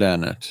on the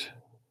planet,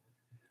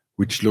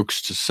 which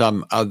looks to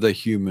some other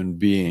human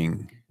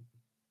being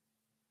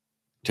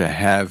to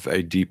have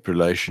a deep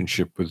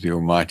relationship with the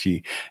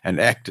Almighty and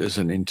act as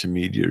an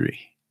intermediary.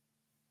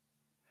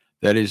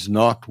 That is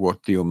not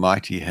what the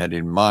Almighty had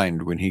in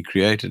mind when he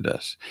created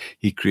us.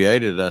 He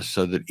created us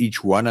so that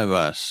each one of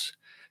us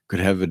could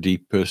have a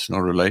deep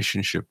personal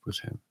relationship with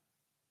him.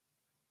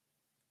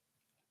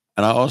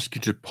 And I ask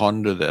you to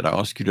ponder that. I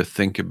ask you to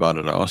think about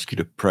it. I ask you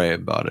to pray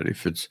about it.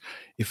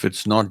 If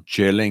it's not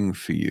gelling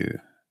for you,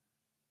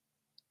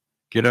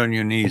 Get on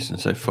your knees and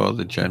say,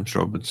 Father, James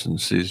Robertson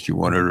says you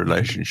want a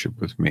relationship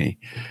with me.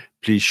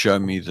 Please show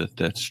me that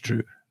that's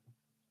true.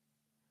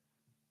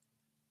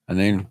 And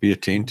then be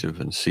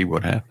attentive and see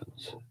what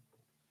happens.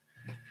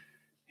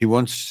 He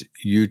wants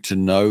you to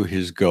know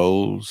his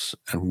goals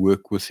and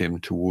work with him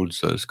towards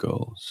those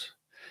goals.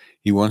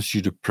 He wants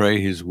you to pray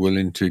his will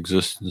into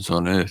existence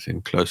on earth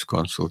in close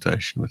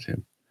consultation with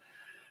him.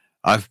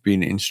 I've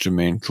been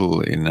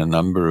instrumental in a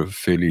number of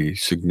fairly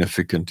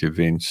significant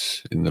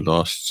events in the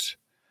last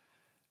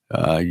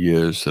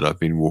years that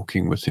I've been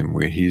walking with him,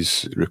 where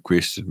he's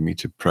requested me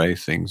to pray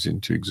things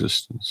into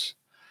existence.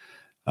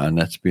 And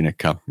that's been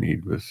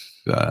accompanied with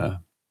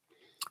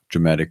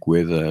dramatic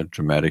weather,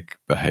 dramatic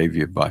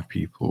behavior by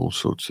people, all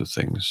sorts of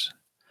things.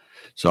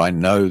 So I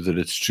know that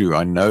it's true.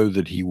 I know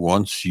that he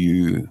wants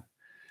you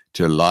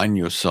to align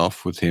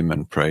yourself with him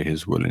and pray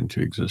his will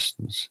into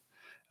existence.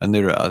 And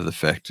there are other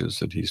factors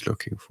that he's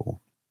looking for.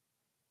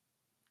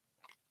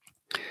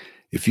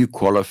 If you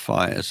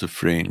qualify as a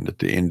friend at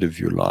the end of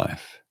your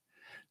life,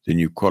 then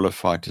you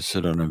qualify to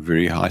sit on a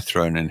very high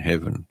throne in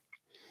heaven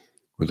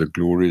with a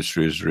glorious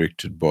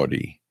resurrected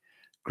body,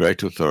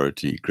 great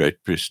authority,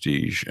 great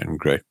prestige, and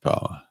great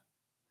power.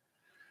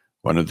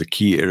 One of the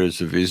key errors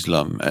of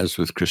Islam, as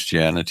with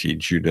Christianity,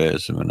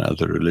 Judaism, and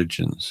other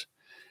religions,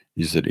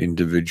 is that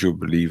individual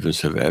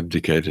believers have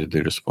abdicated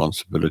their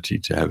responsibility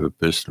to have a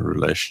personal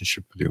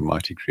relationship with the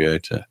Almighty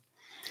Creator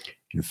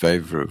in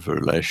favor of a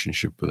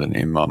relationship with an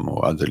imam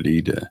or other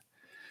leader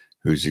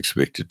who is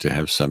expected to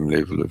have some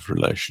level of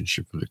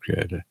relationship with the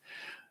Creator.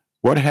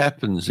 What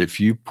happens if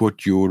you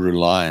put your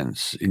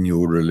reliance in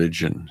your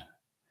religion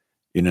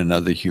in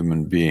another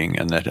human being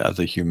and that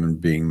other human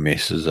being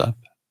messes up?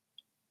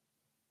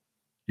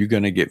 You're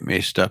going to get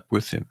messed up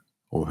with him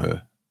or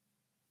her.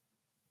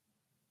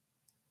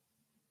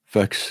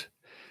 Folks,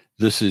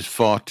 this is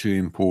far too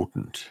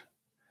important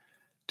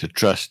to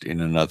trust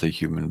in another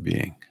human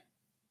being.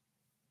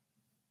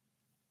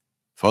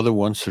 Father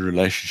wants a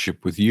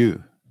relationship with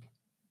you.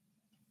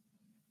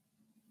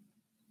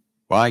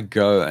 Why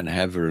go and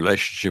have a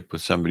relationship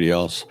with somebody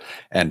else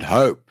and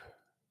hope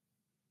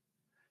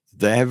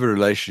they have a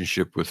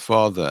relationship with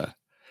Father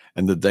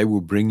and that they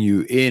will bring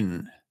you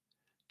in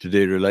to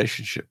their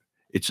relationship?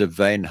 It's a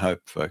vain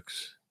hope,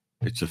 folks.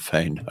 It's a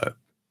vain hope.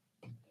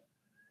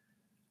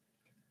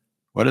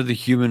 One of the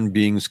human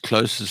beings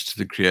closest to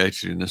the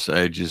Creator in this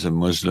age is a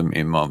Muslim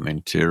imam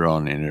in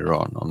Tehran, in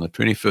Iran. On the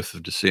 25th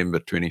of December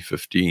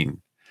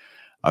 2015,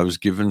 I was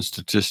given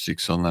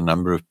statistics on the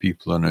number of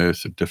people on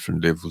earth at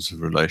different levels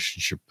of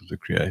relationship with the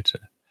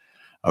Creator.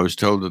 I was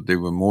told that there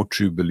were more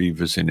true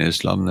believers in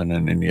Islam than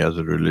in any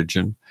other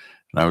religion,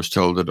 and I was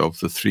told that of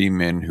the three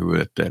men who were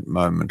at that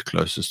moment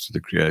closest to the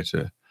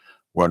Creator,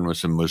 one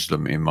was a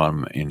Muslim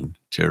imam in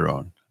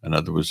Tehran,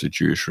 another was a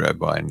Jewish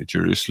rabbi in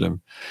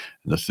Jerusalem,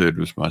 and the third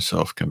was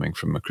myself, coming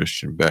from a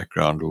Christian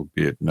background,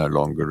 albeit no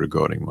longer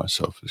regarding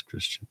myself as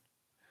Christian.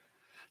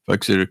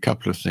 Folks, there are a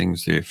couple of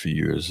things there for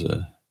you as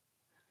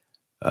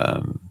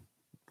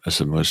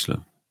a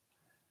Muslim.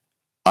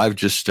 I've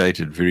just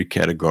stated very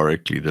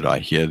categorically that I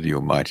hear the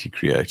Almighty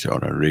Creator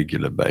on a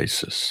regular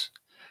basis,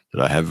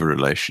 that I have a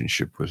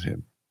relationship with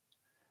him,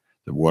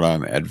 that what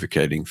I'm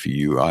advocating for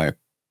you, I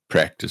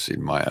practice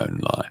in my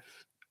own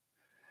life.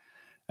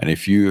 And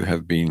if you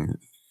have been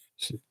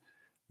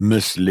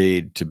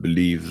misled to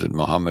believe that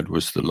Muhammad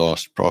was the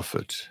last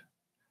prophet,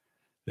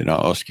 then I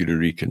ask you to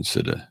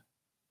reconsider.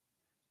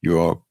 You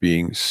are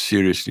being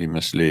seriously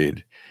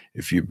misled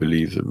if you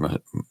believe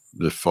that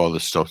the Father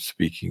stopped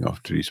speaking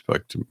after he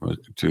spoke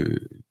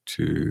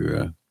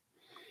to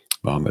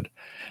Muhammad.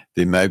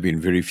 There may have been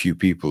very few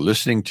people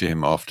listening to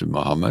him after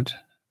Muhammad,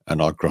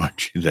 and I'll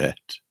grant you that.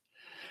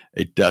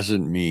 It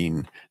doesn't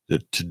mean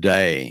that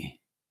today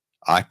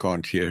I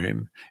can't hear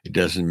him. It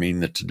doesn't mean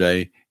that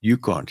today you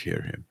can't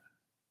hear him.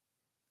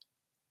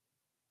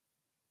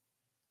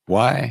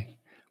 Why?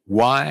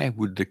 Why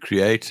would the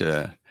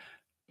Creator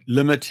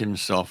limit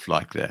himself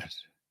like that?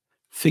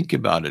 Think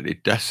about it.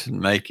 It doesn't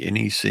make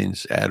any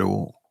sense at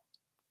all.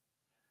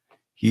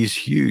 He's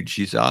huge.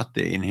 He's out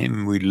there. In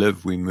him we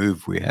live, we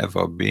move, we have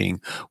our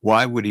being.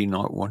 Why would he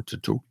not want to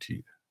talk to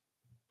you?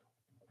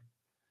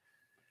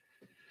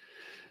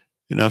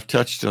 And I've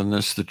touched on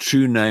this. The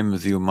true name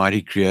of the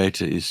Almighty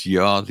Creator is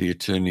Yah, the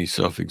eternally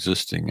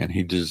self-existing, and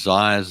he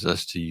desires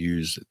us to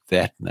use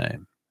that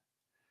name.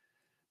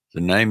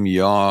 The name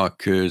Yah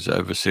occurs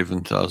over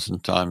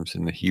 7,000 times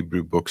in the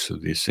Hebrew books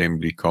of the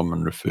Assembly,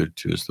 common referred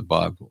to as the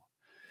Bible.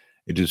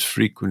 It is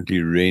frequently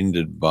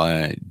rendered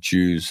by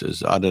Jews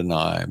as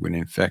Adonai, when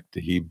in fact the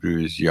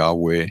Hebrew is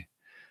Yahweh,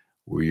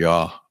 or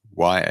Yah,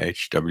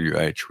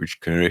 YHWH, which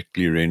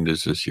correctly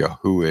renders as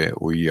Yahuwah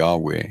or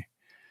Yahweh,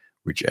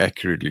 which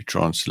accurately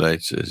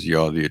translates as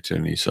Yah, the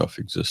eternally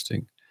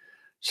self-existing,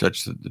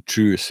 such that the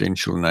true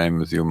essential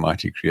name of the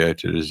Almighty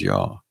Creator is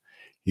Yah.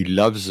 He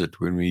loves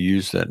it when we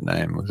use that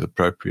name with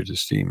appropriate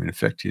esteem. In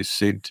fact, he has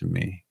said to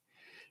me,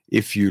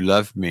 "If you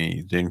love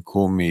me, then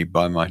call me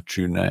by my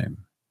true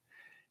name."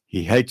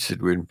 He hates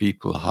it when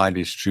people hide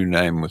his true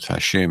name with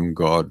Hashem,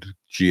 God,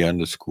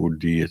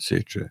 G_D,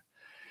 etc.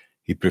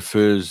 He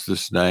prefers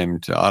this name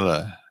to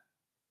Allah.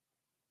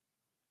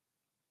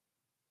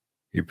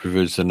 He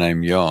prefers the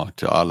name Yah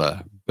to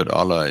Allah, but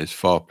Allah is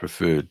far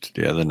preferred to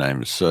the other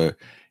names. So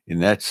in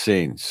that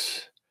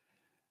sense,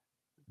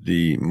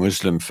 the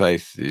Muslim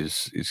faith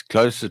is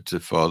closer to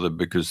Father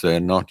because they are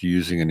not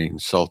using an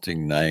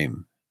insulting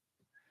name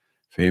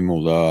for him,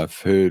 although I've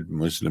heard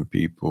Muslim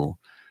people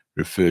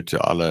refer to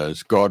Allah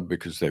as God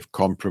because they've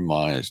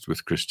compromised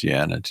with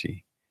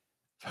Christianity.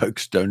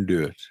 Folks, don't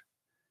do it.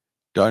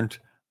 Don't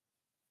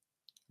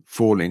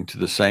fall into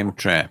the same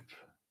trap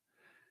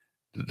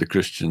that the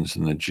Christians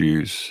and the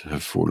Jews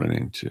have fallen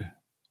into.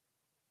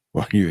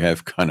 Well, you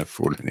have kind of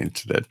fallen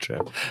into that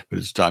trap, but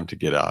it's time to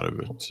get out of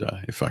it,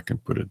 if I can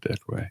put it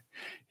that way.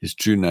 His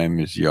true name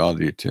is Yah,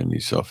 the eternally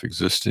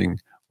self-existing,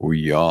 or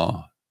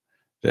Yah.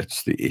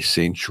 That's the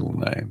essential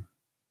name.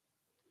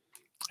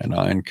 And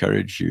I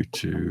encourage you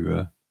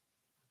to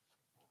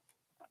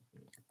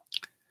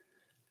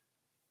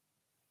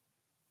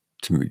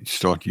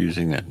start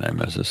using that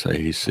name. As I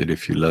say, he said,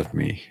 if you love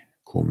me,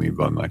 call me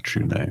by my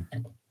true name.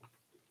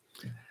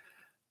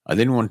 I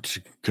then want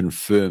to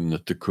confirm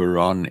that the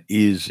Quran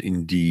is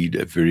indeed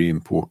a very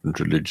important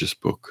religious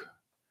book.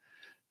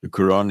 The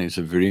Quran is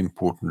a very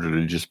important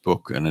religious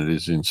book, and it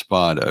is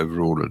inspired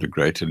overall at a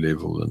greater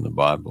level than the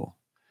Bible.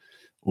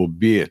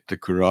 Albeit the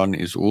Quran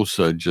is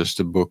also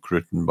just a book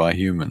written by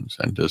humans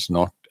and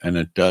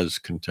it does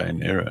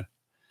contain error.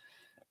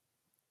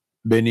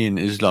 Many in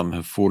Islam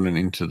have fallen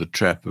into the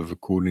trap of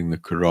according the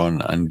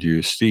Quran undue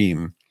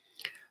esteem,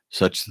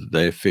 such that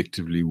they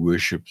effectively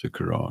worship the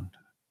Quran.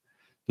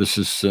 This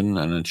is sin,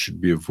 and it should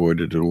be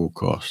avoided at all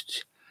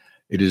costs.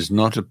 It is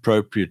not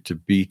appropriate to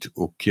beat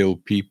or kill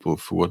people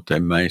for what they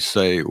may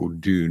say or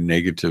do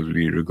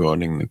negatively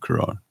regarding the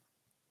Quran.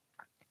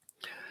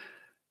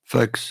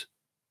 Folks,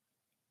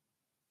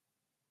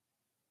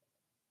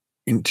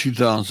 in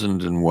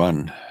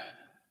 2001,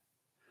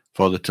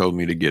 Father told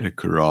me to get a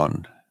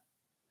Quran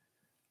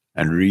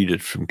and read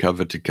it from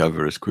cover to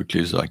cover as quickly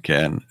as I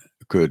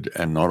could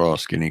and not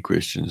ask any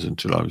questions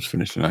until I was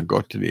finished. And I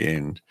got to the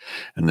end.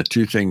 And the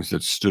two things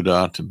that stood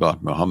out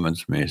about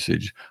Muhammad's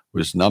message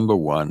was, number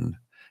one,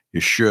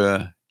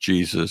 Yeshua,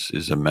 Jesus,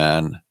 is a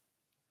man,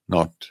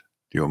 not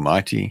the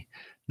Almighty.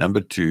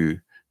 Number two,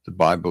 the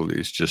Bible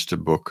is just a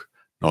book,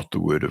 not the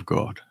Word of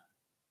God.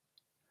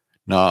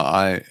 Now,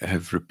 I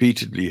have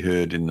repeatedly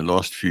heard in the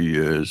last few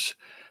years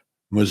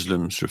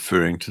Muslims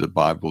referring to the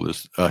Bible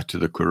as to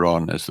the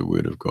Quran as the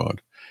Word of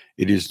God.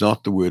 It is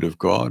not the Word of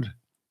God.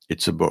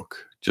 It's a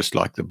book, just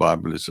like the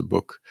Bible is a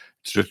book.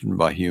 It's written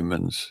by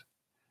humans,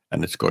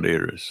 and it's got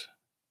errors.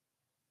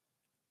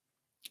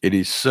 It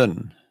is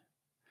sin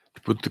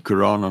to put the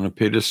Quran on a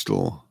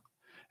pedestal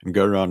and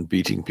go around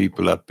beating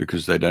people up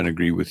because they don't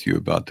agree with you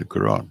about the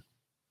Quran.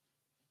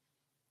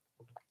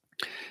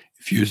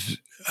 If you're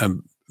a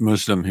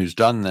Muslim who's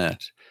done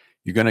that,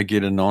 you're going to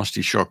get a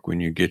nasty shock when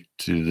you get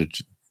to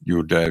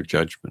your day of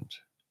judgment.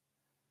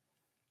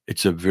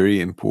 It's a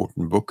very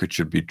important book. It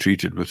should be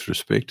treated with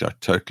respect. I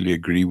totally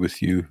agree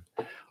with you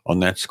on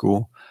that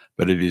score,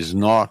 but it is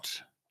not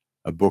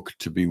a book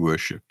to be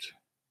worshipped.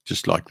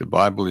 Just like the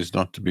Bible is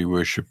not to be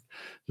worshipped,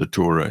 the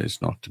Torah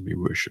is not to be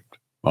worshipped.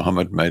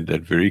 Muhammad made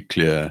that very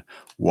clear.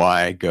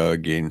 Why go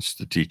against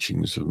the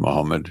teachings of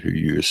Muhammad, who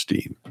you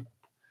esteem?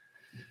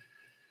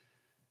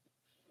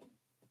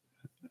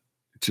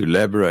 To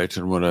elaborate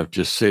on what I've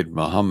just said,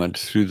 Muhammad,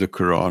 through the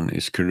Quran,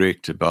 is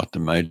correct about the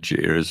major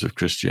errors of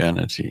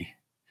Christianity.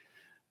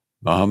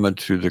 Muhammad,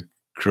 through the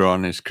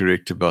Quran, is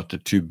correct about the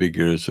two big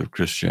errors of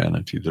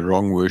Christianity: the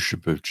wrong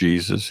worship of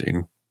Jesus,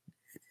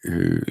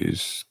 who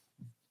is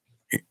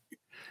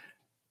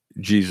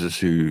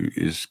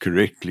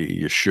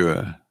correctly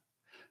Yeshua.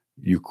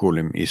 You call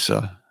him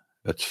Isa.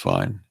 That's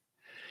fine.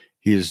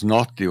 He is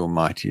not the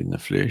Almighty in the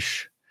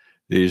flesh.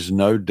 There is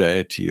no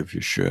deity of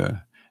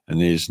Yeshua,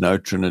 and there is no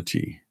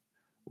Trinity,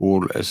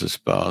 all as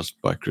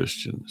espoused by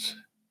Christians.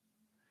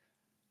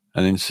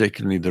 And then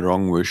secondly, the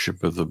wrong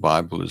worship of the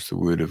Bible as the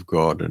Word of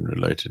God and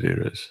related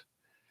errors.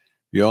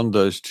 Beyond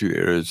those two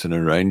errors and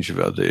a range of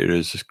other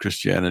errors,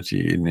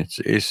 Christianity in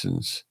its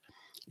essence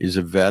is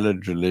a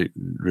valid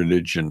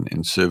religion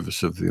in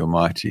service of the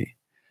Almighty,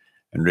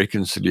 and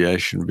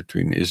reconciliation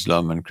between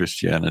Islam and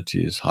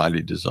Christianity is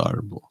highly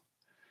desirable.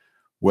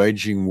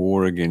 Waging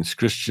war against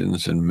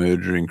Christians and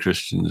murdering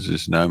Christians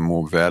is no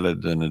more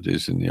valid than it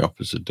is in the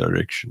opposite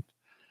direction.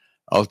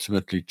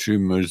 Ultimately, true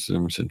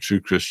Muslims and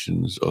true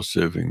Christians are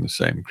serving the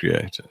same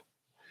Creator.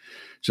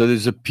 So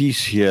there's a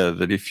piece here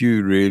that if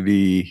you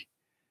really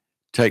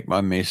take my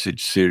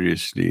message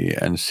seriously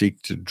and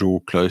seek to draw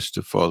close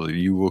to Father,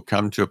 you will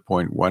come to a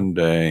point one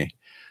day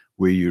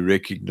where you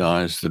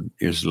recognize that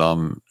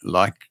Islam,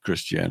 like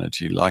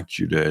Christianity, like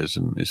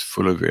Judaism, is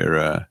full of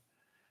error,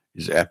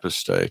 is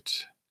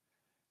apostate,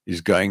 is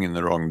going in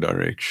the wrong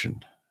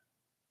direction,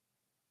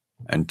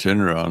 and turn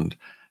around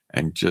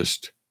and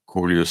just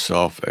call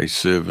yourself a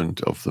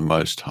servant of the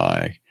Most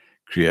High,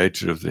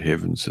 Creator of the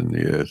heavens and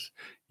the earth,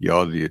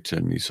 Yah, the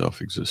eternally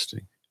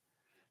self-existing.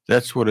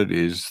 That's what it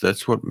is.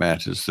 That's what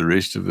matters. The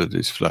rest of it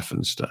is fluff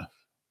and stuff.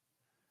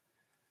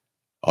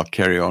 I'll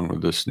carry on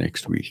with this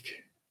next week.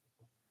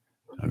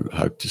 I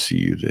hope to see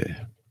you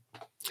there. I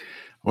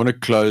want to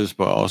close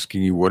by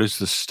asking you, what is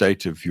the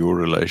state of your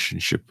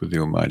relationship with the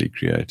Almighty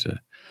Creator?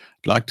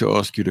 I'd like to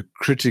ask you to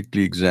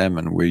critically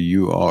examine where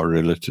you are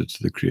relative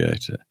to the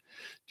Creator.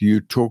 Do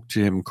you talk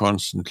to Him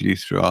constantly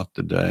throughout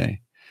the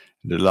day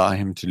and allow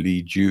Him to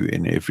lead you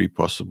in every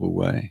possible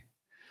way?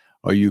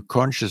 Are you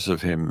conscious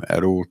of Him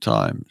at all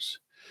times?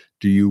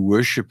 Do you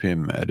worship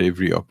Him at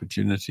every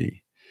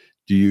opportunity?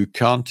 Do you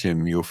count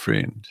Him your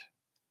friend?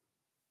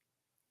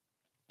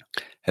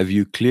 Have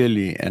you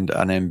clearly and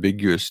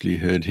unambiguously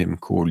heard Him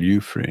call you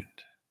friend?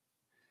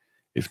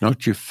 If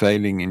not, you're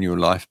failing in your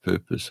life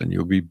purpose and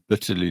you'll be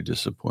bitterly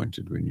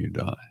disappointed when you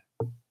die.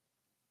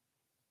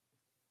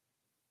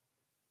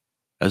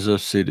 As I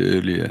said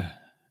earlier,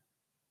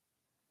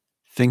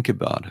 think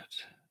about it.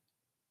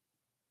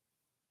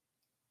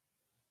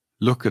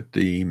 Look at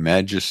the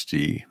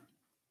majesty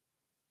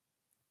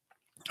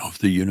of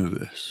the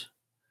universe.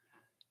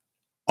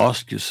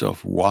 Ask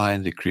yourself why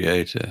the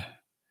Creator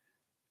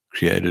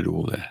created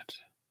all that.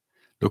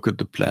 Look at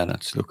the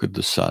planets, look at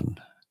the sun,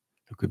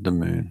 look at the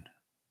moon.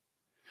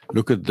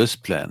 Look at this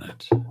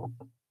planet.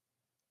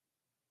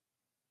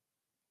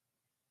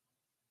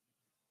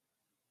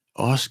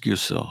 Ask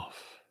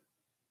yourself,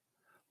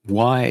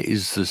 why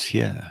is this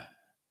here?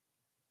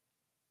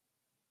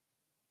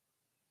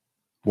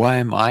 Why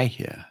am I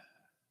here?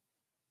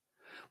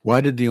 Why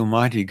did the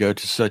Almighty go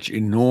to such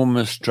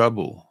enormous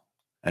trouble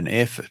and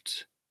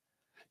effort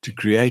to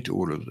create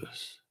all of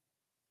this?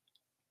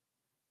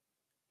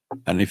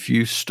 And if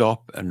you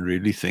stop and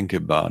really think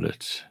about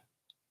it,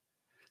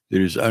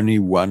 there is only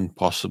one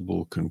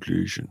possible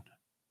conclusion.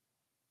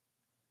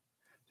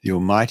 The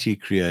Almighty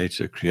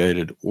Creator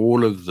created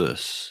all of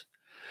this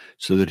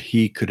so that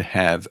He could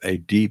have a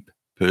deep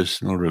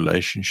personal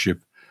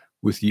relationship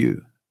with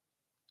you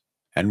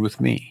and with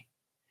me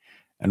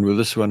and with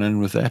this one and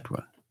with that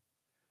one.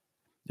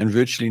 And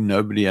virtually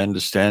nobody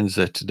understands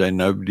that today.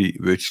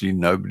 Virtually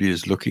nobody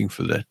is looking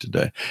for that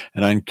today.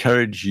 And I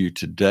encourage you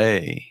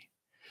today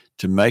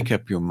to make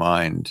up your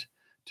mind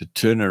to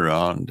turn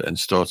around and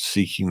start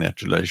seeking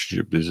that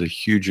relationship. There's a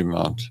huge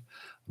amount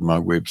on my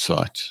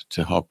website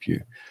to help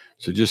you.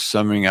 So just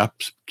summing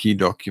up key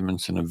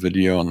documents and a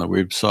video on the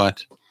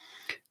website.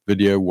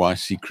 Video, Why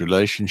Seek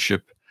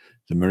Relationship,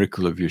 The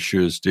Miracle of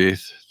Yeshua's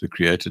Death, The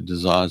Creator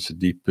Desires a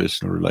Deep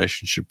Personal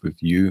Relationship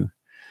with You,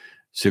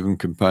 7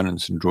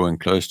 components in drawing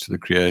close to the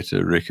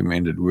Creator,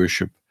 recommended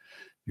worship.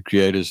 The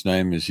Creator's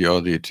name is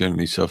Yah, the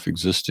eternally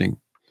self-existing.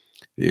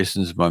 The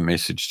essence of my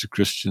message to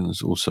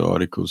Christians, also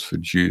articles for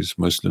Jews,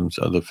 Muslims,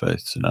 other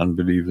faiths, and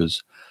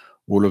unbelievers,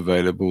 all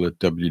available at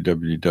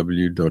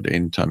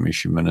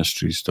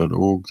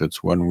www.endtimeissueministries.org.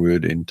 That's one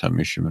word,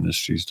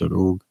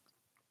 endtimeissueministries.org.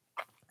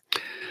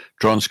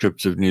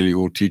 Transcripts of nearly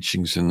all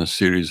teachings in the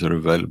series are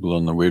available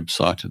on the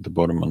website at the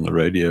bottom on the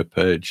radio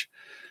page.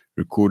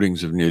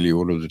 Recordings of nearly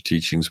all of the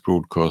teachings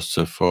broadcast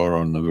so far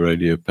on the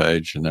radio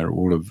page, and they're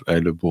all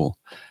available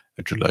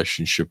at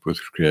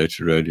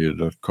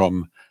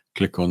relationshipwithcreatorradio.com.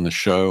 Click on the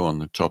show on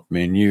the top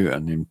menu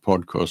and then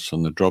podcasts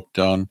on the drop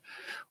down,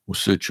 or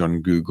search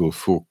on Google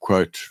for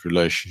quote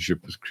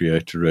Relationship with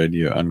Creator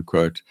Radio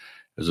unquote.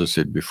 As I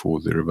said before,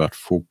 there are about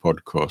 4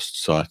 podcast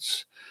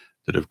sites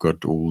that have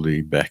got all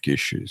the back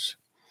issues.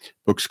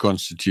 Books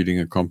constituting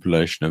a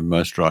compilation of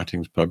most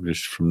writings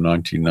published from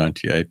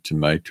 1998 to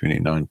May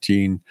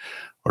 2019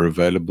 are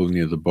available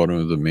near the bottom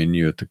of the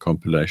menu at the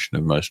compilation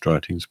of most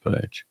writings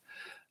page.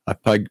 I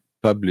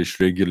publish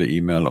regular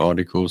email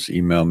articles.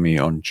 Email me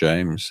on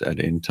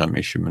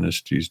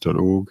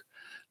james@endtimeissueministries.org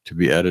to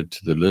be added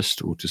to the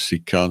list or to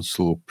seek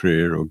counsel or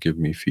prayer or give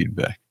me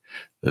feedback.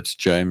 That's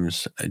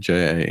James,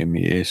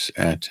 James,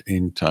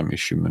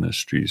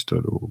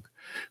 @endtimeissueministries.org.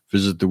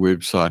 Visit the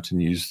website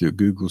and use the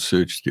Google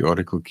search, the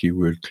article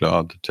keyword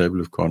cloud, the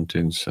table of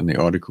contents, and the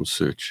article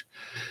search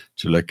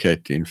to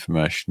locate the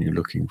information you're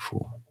looking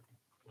for.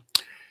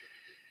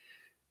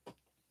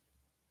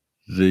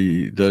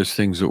 Those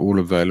things are all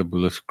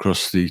available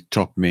across the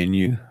top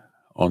menu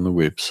on the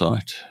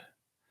website.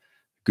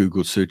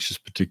 Google search is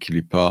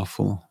particularly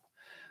powerful.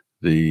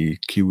 The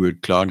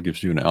keyword cloud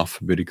gives you an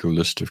alphabetical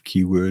list of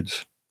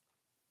keywords.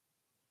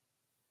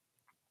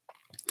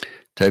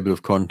 Table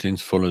of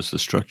contents follows the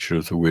structure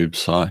of the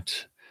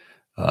website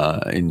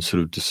in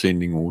sort of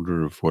descending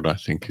order of what I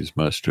think is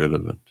most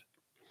relevant.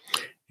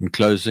 In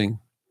closing,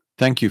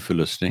 thank you for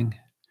listening.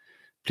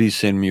 Please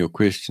send me your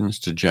questions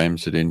to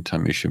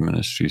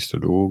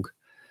james@endtimeissueministries.org.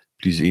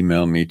 Please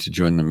email me to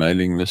join the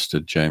mailing list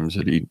at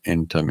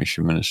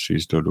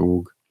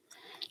james@endtimeissueministries.org.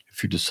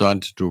 If you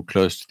decide to draw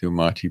close to the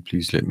Almighty,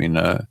 please let me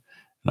know,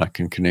 and I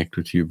can connect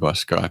with you by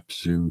Skype,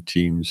 Zoom,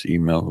 Teams,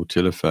 email, or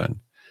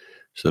telephone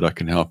so that I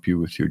can help you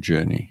with your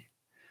journey.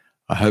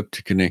 I hope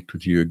to connect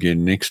with you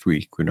again next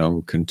week when I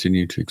will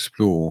continue to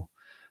explore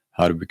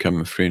how to become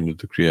a friend of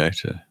the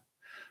Creator.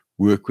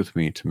 Work with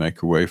me to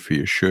make a way for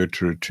Yeshua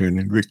to return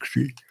in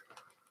victory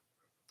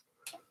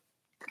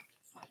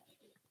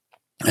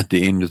at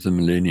the end of the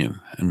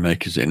millennium and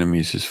make his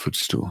enemies his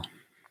footstool.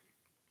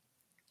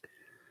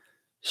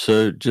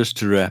 So just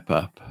to wrap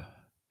up,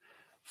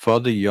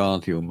 Father Yah,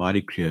 the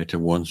Almighty Creator,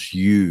 wants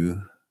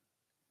you,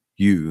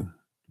 the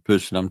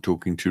person I'm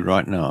talking to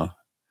right now,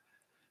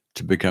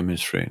 to become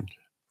his friend.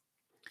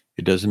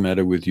 It doesn't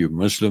matter whether you're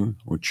Muslim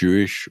or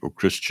Jewish or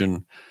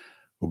Christian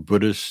or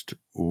Buddhist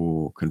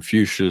or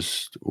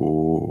Confucius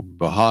or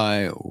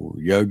Baha'i or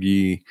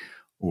Yogi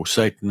or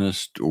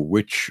Satanist or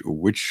witch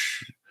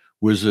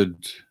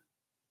wizard. It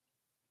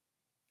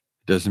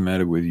doesn't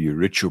matter whether you're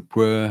rich or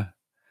poor.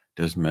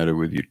 It doesn't matter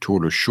whether you're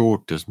tall or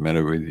short. It doesn't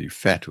matter whether you're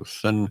fat or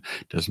thin.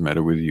 It doesn't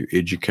matter whether you're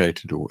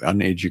educated or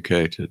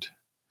uneducated.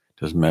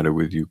 It doesn't matter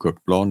whether you've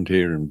got blonde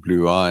hair and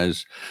blue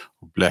eyes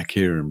or black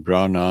hair and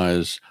brown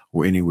eyes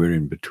or anywhere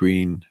in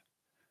between.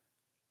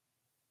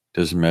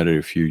 Doesn't matter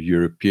if you're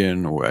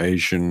European or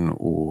Asian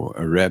or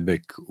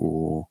Arabic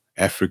or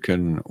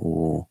African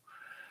or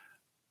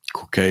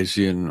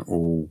Caucasian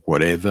or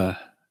whatever.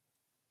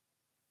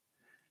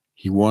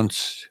 He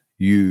wants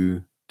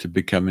you to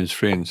become his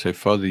friend. Say,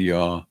 Father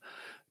Yah,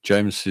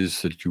 James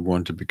says that you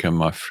want to become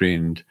my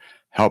friend.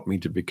 Help me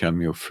to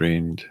become your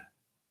friend.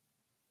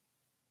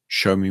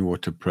 Show me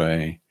what to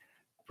pray.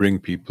 Bring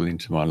people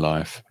into my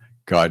life.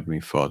 Guide me,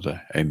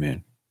 Father.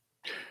 Amen.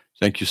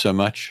 Thank you so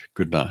much.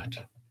 Good night.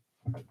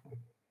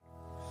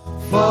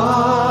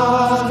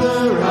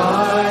 Father,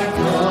 I